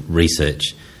 The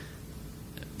research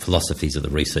philosophies of the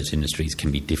research industries can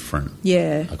be different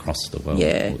across the world.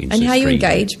 Yeah, and how you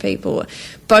engage people.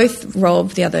 Both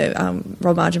Rob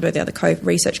Marginberg, the other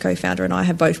research co-founder, and I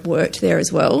have both worked there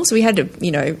as well. So we had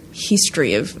a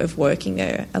history of working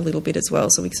there a little bit as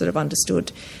well. So we sort of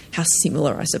understood how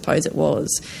similar, I suppose, it was.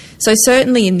 So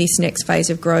certainly in this next phase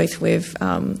of growth, we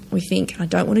think, I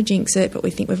don't want to jinx it, but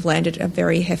we think we've landed a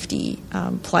very hefty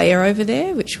player over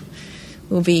there, which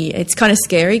will be, it's kind of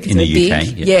scary because they're big.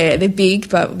 UK, yeah, they're big,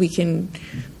 but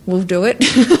we'll do it.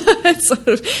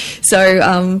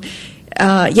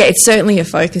 It's certainly a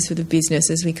focus for the business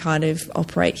as we kind of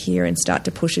operate here and start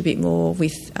to push a bit more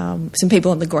with some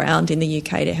people on the ground in the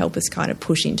UK to help us kind of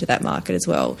push into that market as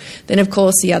well. Then, of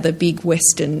course, the other big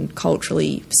Western,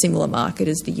 culturally similar market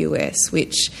is the US,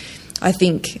 which I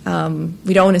think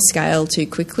we don't want to scale too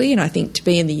quickly, and I think to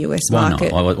be in the US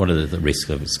market... Why not? What are the risks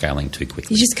of scaling too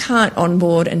quickly? You just can't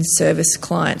onboard and service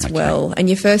clients well. And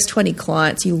your first 20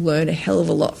 clients you learn a hell of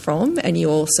a lot from, and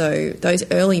you also... Those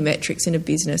early metrics in a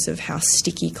business of how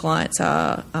sticky clients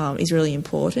are is really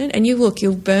important. And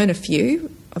you'll burn a few,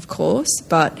 of course,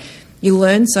 but you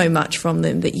learn so much from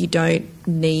them that you don't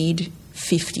need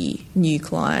 50 new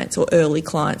clients or early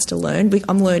clients to learn.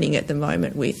 I'm learning at the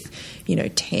moment with,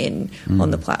 10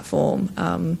 on the platform.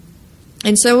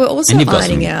 And so we're also and you've got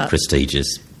ironing some out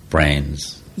prestigious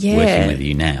brands working with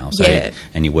you now. So,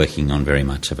 and you're working on very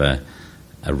much of a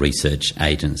research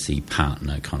agency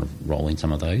partner kind of role in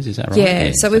some of those, is that right?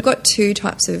 Yeah, so we've got two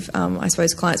types of,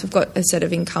 clients. We've got a set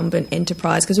of incumbent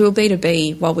enterprise, because we were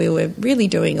B2B while we were really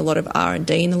doing a lot of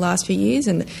R&D in the last few years,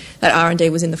 and that R&D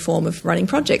was in the form of running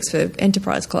projects for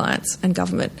enterprise clients and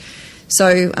government.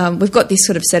 So we've got this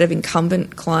sort of set of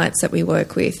incumbent clients that we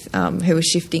work with who are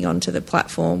shifting onto the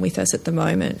platform with us at the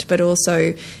moment, but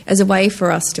also as a way for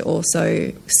us to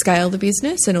also scale the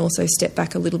business and also step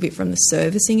back a little bit from the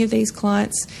servicing of these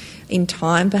clients. In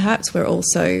time, perhaps, we're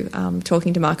also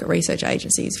talking to market research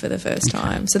agencies for the first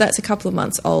time. So that's a couple of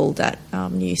months old, that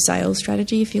new sales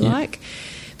strategy, if you like.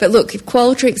 But look, if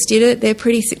Qualtrics did it, they're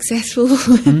pretty successful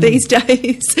these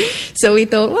days. So we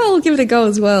thought, well, we'll give it a go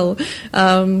as well.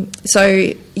 So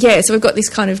we've got this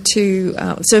kind of two...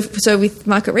 So with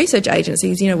market research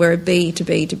agencies, we're a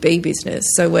B2B2B business.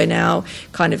 So we're now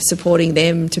kind of supporting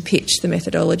them to pitch the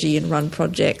methodology and run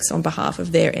projects on behalf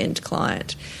of their end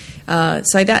client.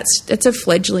 So that's a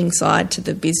fledgling side to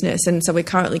the business. And so we're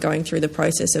currently going through the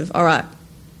process of, all right,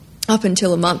 up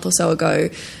until a month or so ago,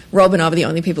 Rob and I were the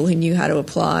only people who knew how to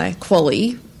apply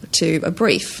Quali to a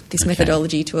brief, this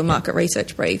methodology to a market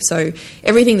research brief. So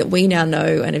everything that we now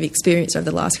know and have experienced over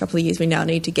the last couple of years, we now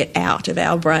need to get out of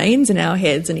our brains and our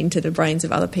heads and into the brains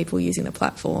of other people using the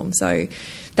platform. So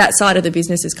that side of the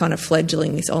business is kind of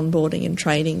fledgling, this onboarding and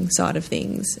training side of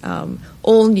things.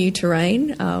 All new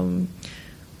terrain,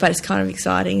 but it's kind of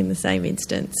exciting in the same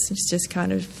instance. It's just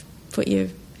kind of put your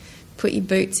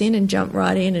boots in and jump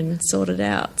right in and sort it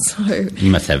out. So you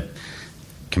must have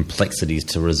complexities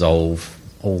to resolve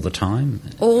all the time.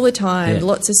 All the time,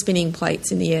 lots of spinning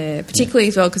plates in the air, particularly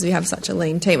as well because we have such a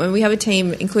lean team. And we have a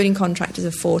team, including contractors,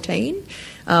 of 14,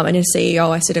 and as CEO,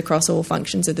 I sit across all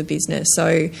functions of the business.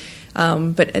 So,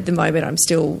 but at the moment, I'm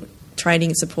still training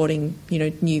and supporting,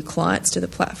 new clients to the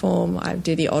platform. I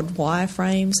do the odd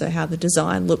wireframe, so how the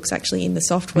design looks actually in the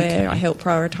software. I help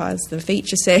prioritise the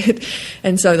feature set,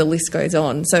 and so the list goes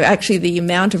on. So actually the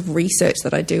amount of research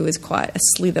that I do is quite a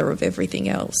slither of everything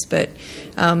else. But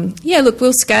look,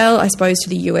 we'll scale, I suppose, to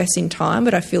the US in time,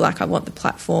 but I feel like I want the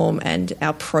platform and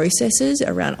our processes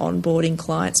around onboarding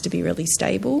clients to be really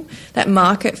stable. That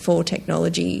market for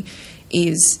technology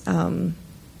is...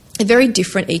 very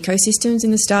different ecosystems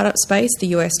in the startup space, the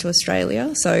US to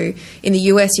Australia. So in the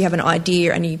US, you have an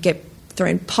idea and you get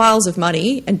thrown piles of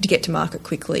money and to get to market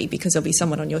quickly because there'll be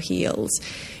someone on your heels.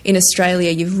 In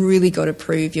Australia, you've really got to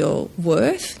prove your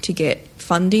worth to get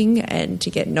funding and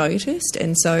to get noticed.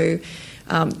 And so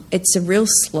it's a real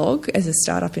slog as a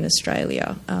startup in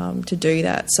Australia to do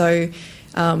that. So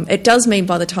it does mean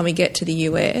by the time we get to the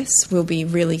US, we'll be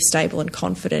really stable and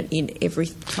confident in every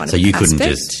kind of aspect. So you couldn't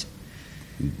just...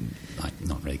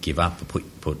 not really give up, but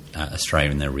put Australia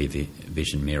in the rear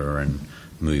vision mirror and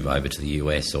move over to the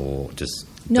US, or just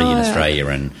be in Australia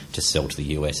and just sell to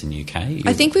the US and UK?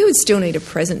 I think we would still need a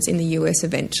presence in the US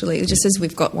eventually, just as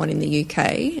we've got one in the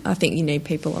UK. I think you need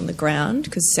people on the ground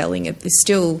because selling it, there's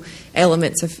still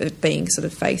elements of it being sort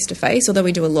of face-to-face, although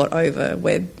we do a lot over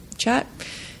web chat.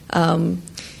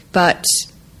 But,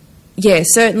 yeah,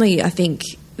 certainly I think...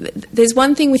 There's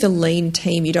one thing with a lean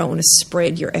team, you don't want to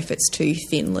spread your efforts too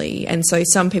thinly. And so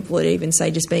some people would even say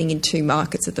just being in two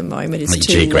markets at the moment is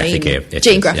too lean.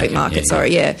 Geographic market,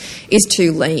 is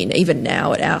too lean, even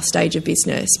now at our stage of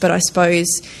business. But I suppose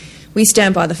we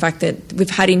stand by the fact that we've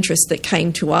had interest that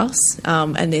came to us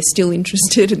and they're still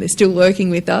interested and they're still working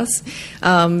with us.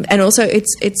 And also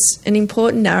it's an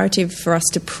important narrative for us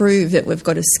to prove that we've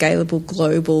got a scalable,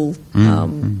 global,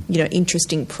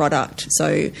 interesting product.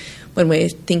 So when we're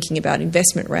thinking about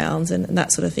investment rounds and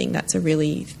that sort of thing, that's a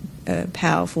really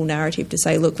powerful narrative to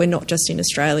say, look, we're not just in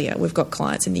Australia, we've got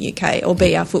clients in the UK,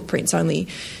 albeit our footprint's only,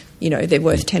 they're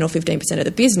worth 10 or 15% of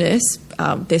the business,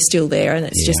 they're still there, and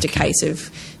it's just a case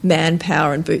of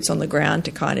manpower and boots on the ground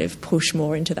to kind of push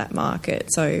more into that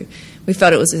market. So we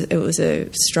felt it was a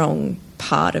strong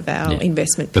part of our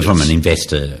investment pitch. But from an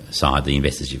investor side, the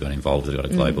investors you've got involved have got a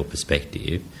global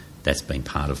perspective. That's been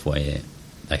part of where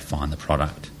they find the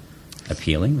product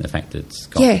appealing, the fact that it's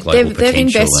got global potential. They've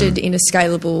invested in a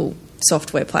scalable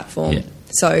software platform. Yeah.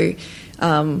 So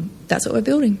that's what we're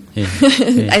building. Yeah.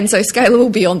 And so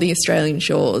scalable beyond the Australian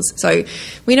shores. So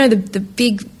we know the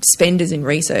big spenders in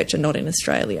research are not in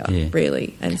Australia,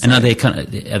 really. And are there sorry,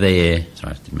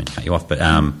 I didn't mean to cut you off, but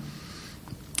I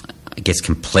guess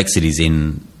complexities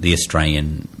in the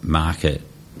Australian market,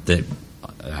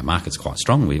 our market's quite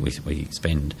strong. We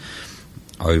spend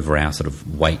over our sort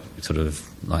of weight, sort of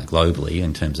like globally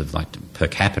in terms of like per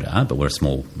capita, but we're a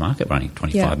small market, we're only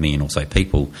 25 million or so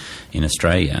people in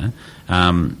Australia.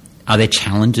 Are there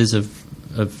challenges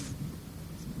of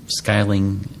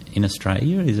scaling in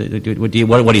Australia? What do you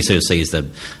sort of see as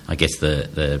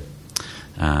the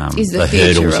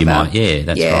hurdles you might? Yeah,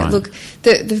 that's right. Look,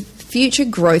 the future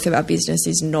growth of our business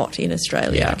is not in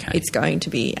Australia. Yeah, okay. It's going to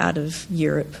be out of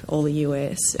Europe or the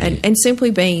US. And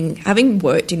simply having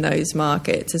worked in those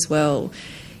markets as well,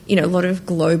 you know, a lot of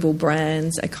global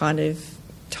brands are kind of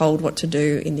told what to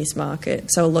do in this market.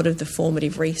 So a lot of the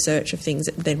formative research of things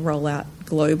that then roll out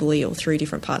globally or through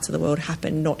different parts of the world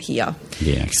happen not here.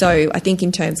 Yeah, okay. So I think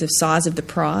in terms of size of the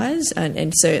prize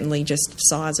and certainly just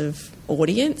size of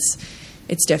audience,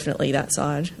 it's definitely that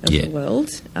side of the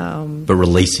world. But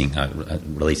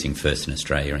releasing first in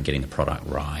Australia and getting the product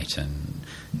right and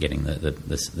getting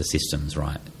the systems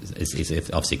right is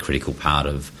obviously a critical part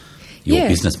of your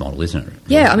business model, isn't it?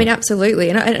 Yeah, I mean, absolutely.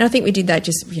 And I think we did that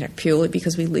just purely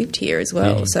because we lived here as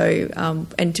well. Yeah. So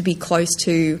and to be close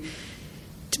to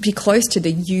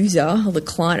the user or the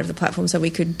client of the platform, so we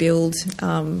could build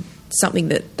something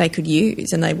that they could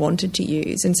use and they wanted to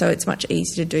use. And so it's much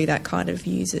easier to do that kind of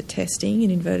user testing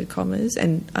in inverted commas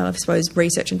and I suppose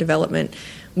research and development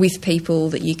with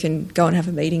people that you can go and have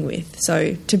a meeting with.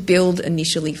 So to build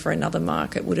initially for another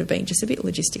market would have been just a bit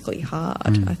logistically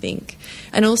hard, I think.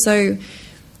 And also,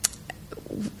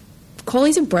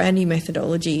 Quali's a brand new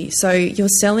methodology. So you're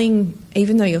selling,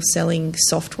 even though you're selling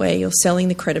software, you're selling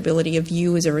the credibility of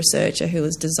you as a researcher who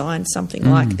has designed something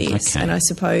like this. Okay. And I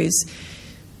suppose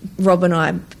Rob and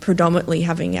I predominantly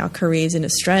having our careers in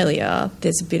Australia,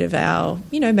 there's a bit of our,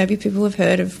 maybe people have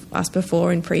heard of us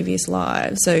before in previous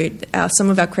lives. So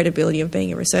some of our credibility of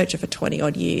being a researcher for 20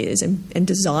 odd years and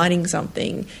designing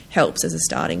something helps as a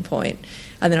starting point.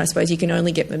 And then I suppose you can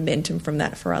only get momentum from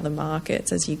that for other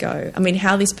markets as you go. I mean,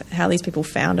 how these people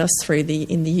found us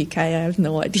in the UK, I have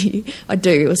no idea. I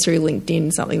do. It was through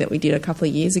LinkedIn, something that we did a couple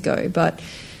of years ago. But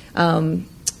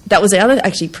that was the other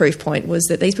actually proof point, was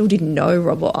that these people didn't know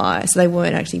Rob or I, so they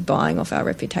weren't actually buying off our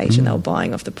reputation. They were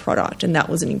buying off the product, and that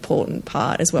was an important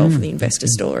part as well for the investor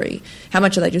story. How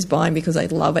much are they just buying because they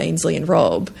love Ainsley and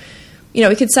Rob?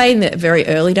 We could say in the very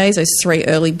early days, those 3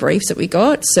 early briefs that we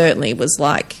got, certainly was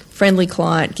like, friendly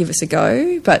client, give us a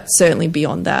go. But certainly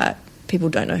beyond that, people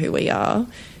don't know who we are.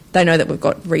 They know that we've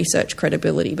got research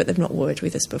credibility, but they've not worked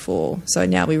with us before. So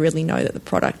now we really know that the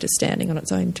product is standing on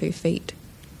its own 2 feet.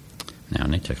 Now I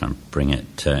need to kind of bring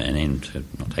it to an end to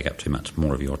not take up too much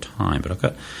more of your time, but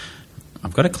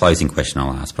I've got a closing question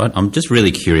I'll ask. But I'm just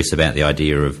really curious about the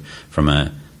idea of from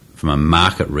a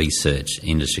market research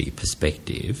industry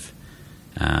perspective.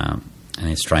 And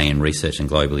Australian research and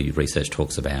globally research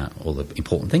talks about all the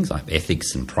important things like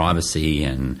ethics and privacy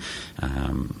and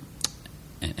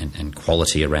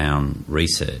quality around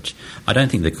research. I don't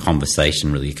think the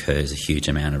conversation really occurs a huge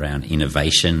amount around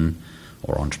innovation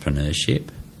or entrepreneurship.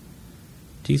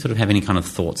 Do you sort of have any kind of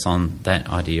thoughts on that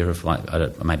idea of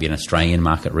like maybe an Australian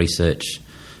market research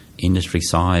industry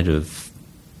side of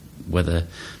whether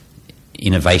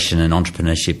innovation and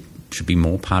entrepreneurship should be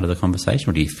more part of the conversation,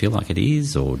 or do you feel like it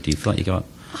is, or do you feel like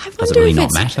does it really not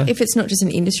matter? If it's not just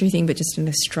an industry thing, but just an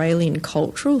Australian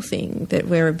cultural thing, that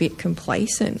we're a bit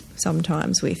complacent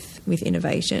sometimes with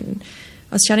innovation.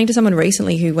 I was chatting to someone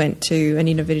recently who went to an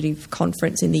innovative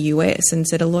conference in the US and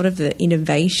said a lot of the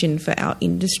innovation for our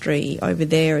industry over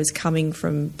there is coming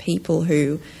from people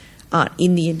who aren't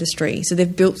in the industry. So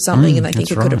they've built something and they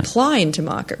think it could apply into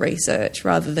market research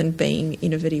rather than being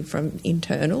innovative from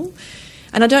internal.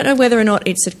 And I don't know whether or not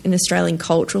it's an Australian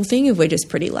cultural thing, if we're just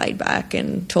pretty laid back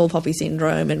and tall poppy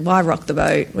syndrome and why rock the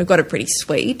boat, we've got it pretty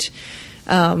sweet,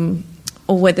 or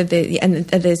whether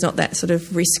there's not that sort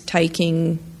of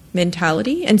risk-taking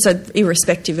mentality. And so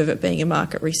irrespective of it being a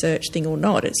market research thing or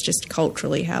not, it's just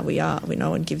culturally how we are. No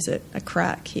one gives it a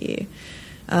crack here.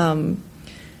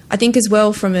 I think as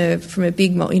well from a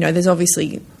big, there's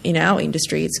obviously in our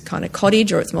industry it's kind of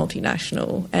cottage or it's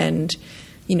multinational, and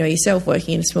yourself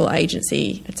working in a small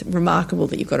agency, it's remarkable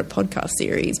that you've got a podcast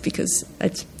series because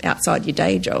it's outside your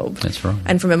day job. That's right.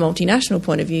 And from a multinational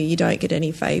point of view, you don't get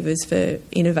any favours for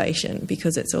innovation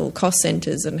because it's all cost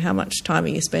centres and how much time are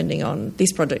you spending on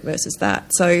this project versus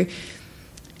that. So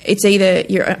it's either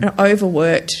you're an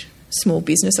overworked small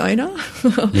business owner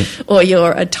or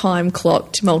you're a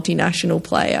time-clocked multinational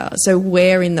player. So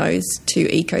where in those 2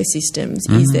 ecosystems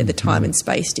is there the time and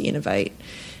space to innovate?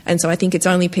 And so I think it's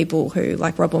only people who,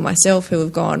 like Rob or myself, who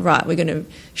have gone, right, we're going to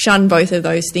shun both of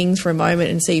those things for a moment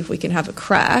and see if we can have a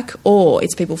crack, or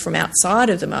it's people from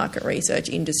outside of the market research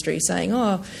industry saying,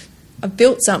 I've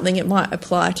built something, it might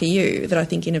apply to you, that I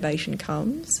think innovation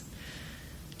comes.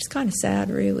 It's kind of sad,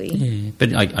 really. Yeah,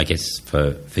 but I guess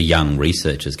for young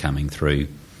researchers coming through,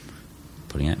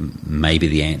 putting out, maybe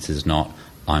the answer is not,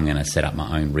 I'm going to set up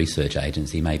my own research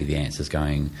agency. Maybe the answer is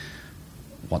going,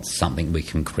 what's something we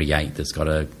can create that's got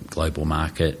a global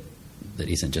market that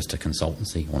isn't just a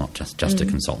consultancy, or not just a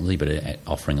consultancy, but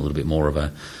offering a little bit more of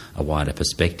a wider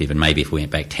perspective. And maybe if we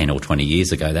went back 10 or 20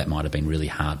 years ago, that might have been really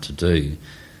hard to do,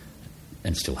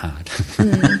 and still hard.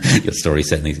 Your story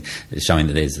certainly is showing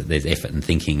that there's effort and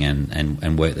thinking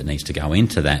and work that needs to go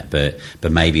into that,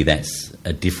 but maybe that's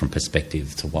a different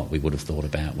perspective to what we would have thought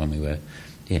about when we were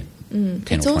 10 or 20 years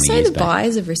back. It's also the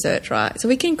buyers of research, right? So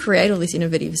we can create all this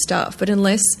innovative stuff, but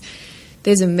unless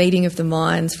there's a meeting of the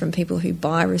minds from people who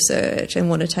buy research and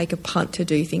want to take a punt to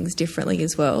do things differently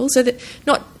as well. So that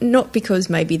not because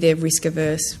maybe they're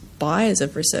risk-averse buyers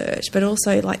of research, but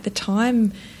also like the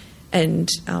time and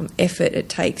effort it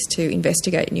takes to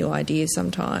investigate new ideas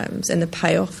sometimes, and the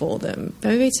payoff for them.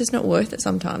 Maybe it's just not worth it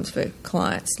sometimes for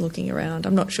clients looking around.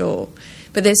 I'm not sure.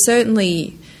 But there's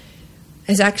certainly...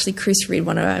 As actually Chris Ridd,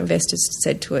 one of our investors,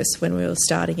 said to us when we were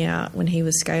starting out, when he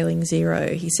was scaling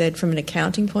Xero, he said from an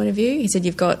accounting point of view, he said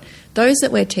you've got those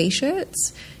that wear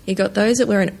T-shirts, you've got those that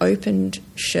wear an opened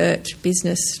shirt,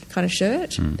 business kind of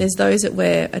shirt, there's those that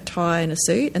wear a tie and a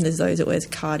suit, and there's those that wear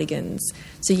cardigans.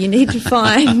 So you need to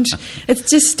find, it's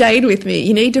just stayed with me,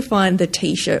 you need to find the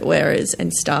T-shirt wearers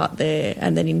and start there.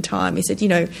 And then in time, he said,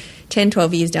 10,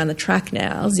 12 years down the track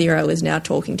now, Xero is now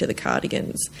talking to the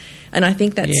cardigans. And I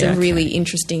think that's a really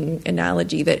interesting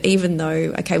analogy, that even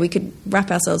though, we could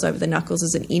wrap ourselves over the knuckles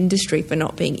as an industry for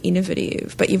not being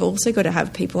innovative, but you've also got to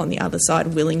have people on the other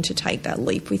side willing to take that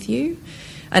leap with you.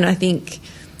 And I think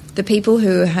the people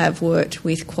who have worked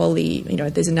with Quali,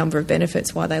 there's a number of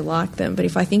benefits why they like them. But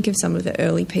if I think of some of the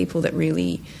early people that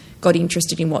really got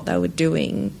interested in what they were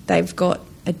doing, they've got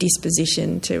a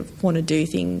disposition to want to do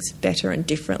things better and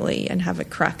differently and have a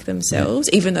crack themselves,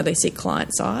 even though they sit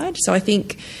client side. So I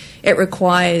think it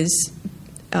requires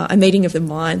a meeting of the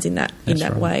minds in that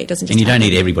way. It doesn't just. And you don't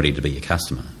need everybody to be your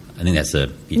customer. I think that's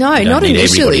you not need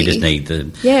initially. Everybody. You just need the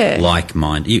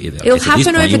like-mind. It'll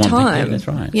happen over time. That's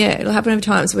right. Yeah, it'll happen over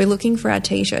time. So we're looking for our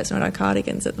T-shirts, not our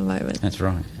cardigans at the moment. That's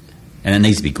right. And it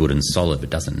needs to be good and solid, but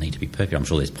doesn't need to be perfect. I'm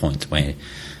sure there's points where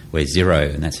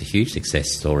Xero, and that's a huge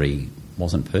success story,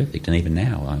 wasn't perfect. And even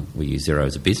now, we use Xero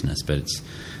as a business, but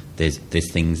there's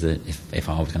things that if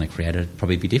I was going to create it, it'd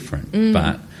probably be different.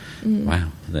 But wow,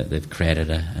 they've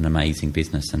created an amazing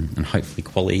business, and hopefully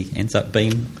Quali ends up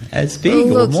being as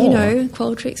big or more.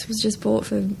 Qualtrics was just bought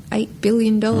for $8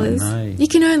 billion. I know. You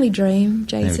can only dream,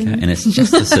 Jason. And it's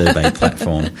just a survey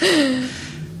platform.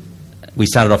 We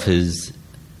started off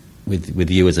with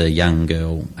you as a young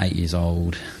girl, 8 years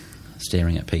old,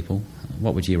 staring at people.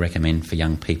 What would you recommend for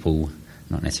young people,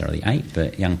 not necessarily 8,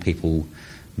 but young people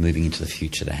moving into the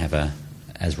future to have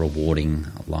as rewarding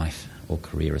life or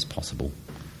career as possible?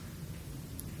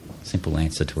 Simple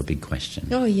answer to a big question.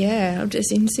 Oh, yeah. I'll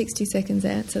just in 60 seconds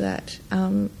answer that.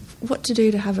 What to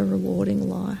do to have a rewarding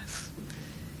life?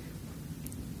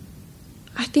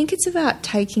 I think it's about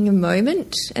taking a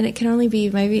moment, and it can only be,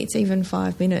 maybe it's even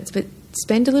 5 minutes, but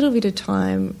spend a little bit of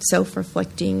time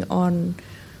self-reflecting on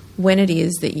when it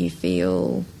is that you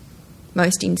feel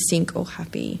most in sync or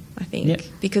happy, I think. Yep.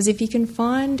 Because if you can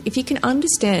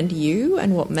understand you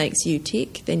and what makes you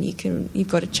tick, then you've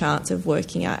got a chance of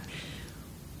working out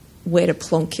where to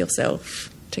plonk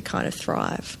yourself to kind of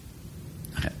thrive.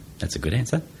 Okay, that's a good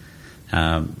answer.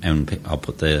 And I'll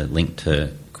put the link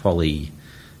to Quali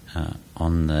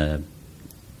on the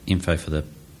info for the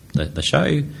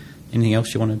show. Anything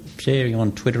else you want to share? Are you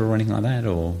on Twitter or anything like that?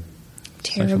 Or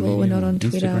terrible, we're not on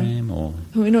Twitter. Instagram or...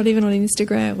 We're not even on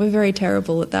Instagram. We're very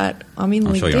terrible at that. I'm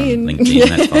LinkedIn. Sure you're on LinkedIn,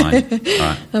 that's fine. All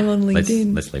right. I'm on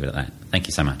LinkedIn. Let's leave it at that. Thank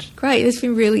you so much. Great, it's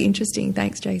been really interesting.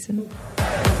 Thanks, Jason.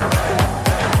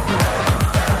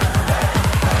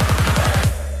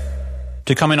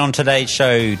 To comment on today's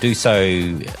show, do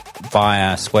so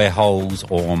via Squareholes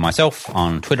or myself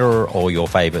on Twitter or your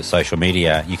favourite social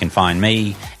media. You can find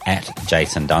me at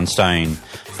Jason Dunstone.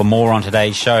 For more on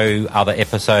today's show, other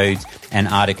episodes and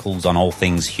articles on all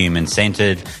things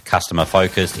human-centred,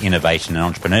 customer-focused, innovation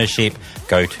and entrepreneurship,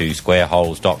 go to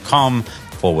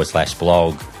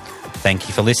squareholes.com/blog. Thank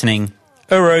you for listening.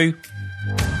 Uru!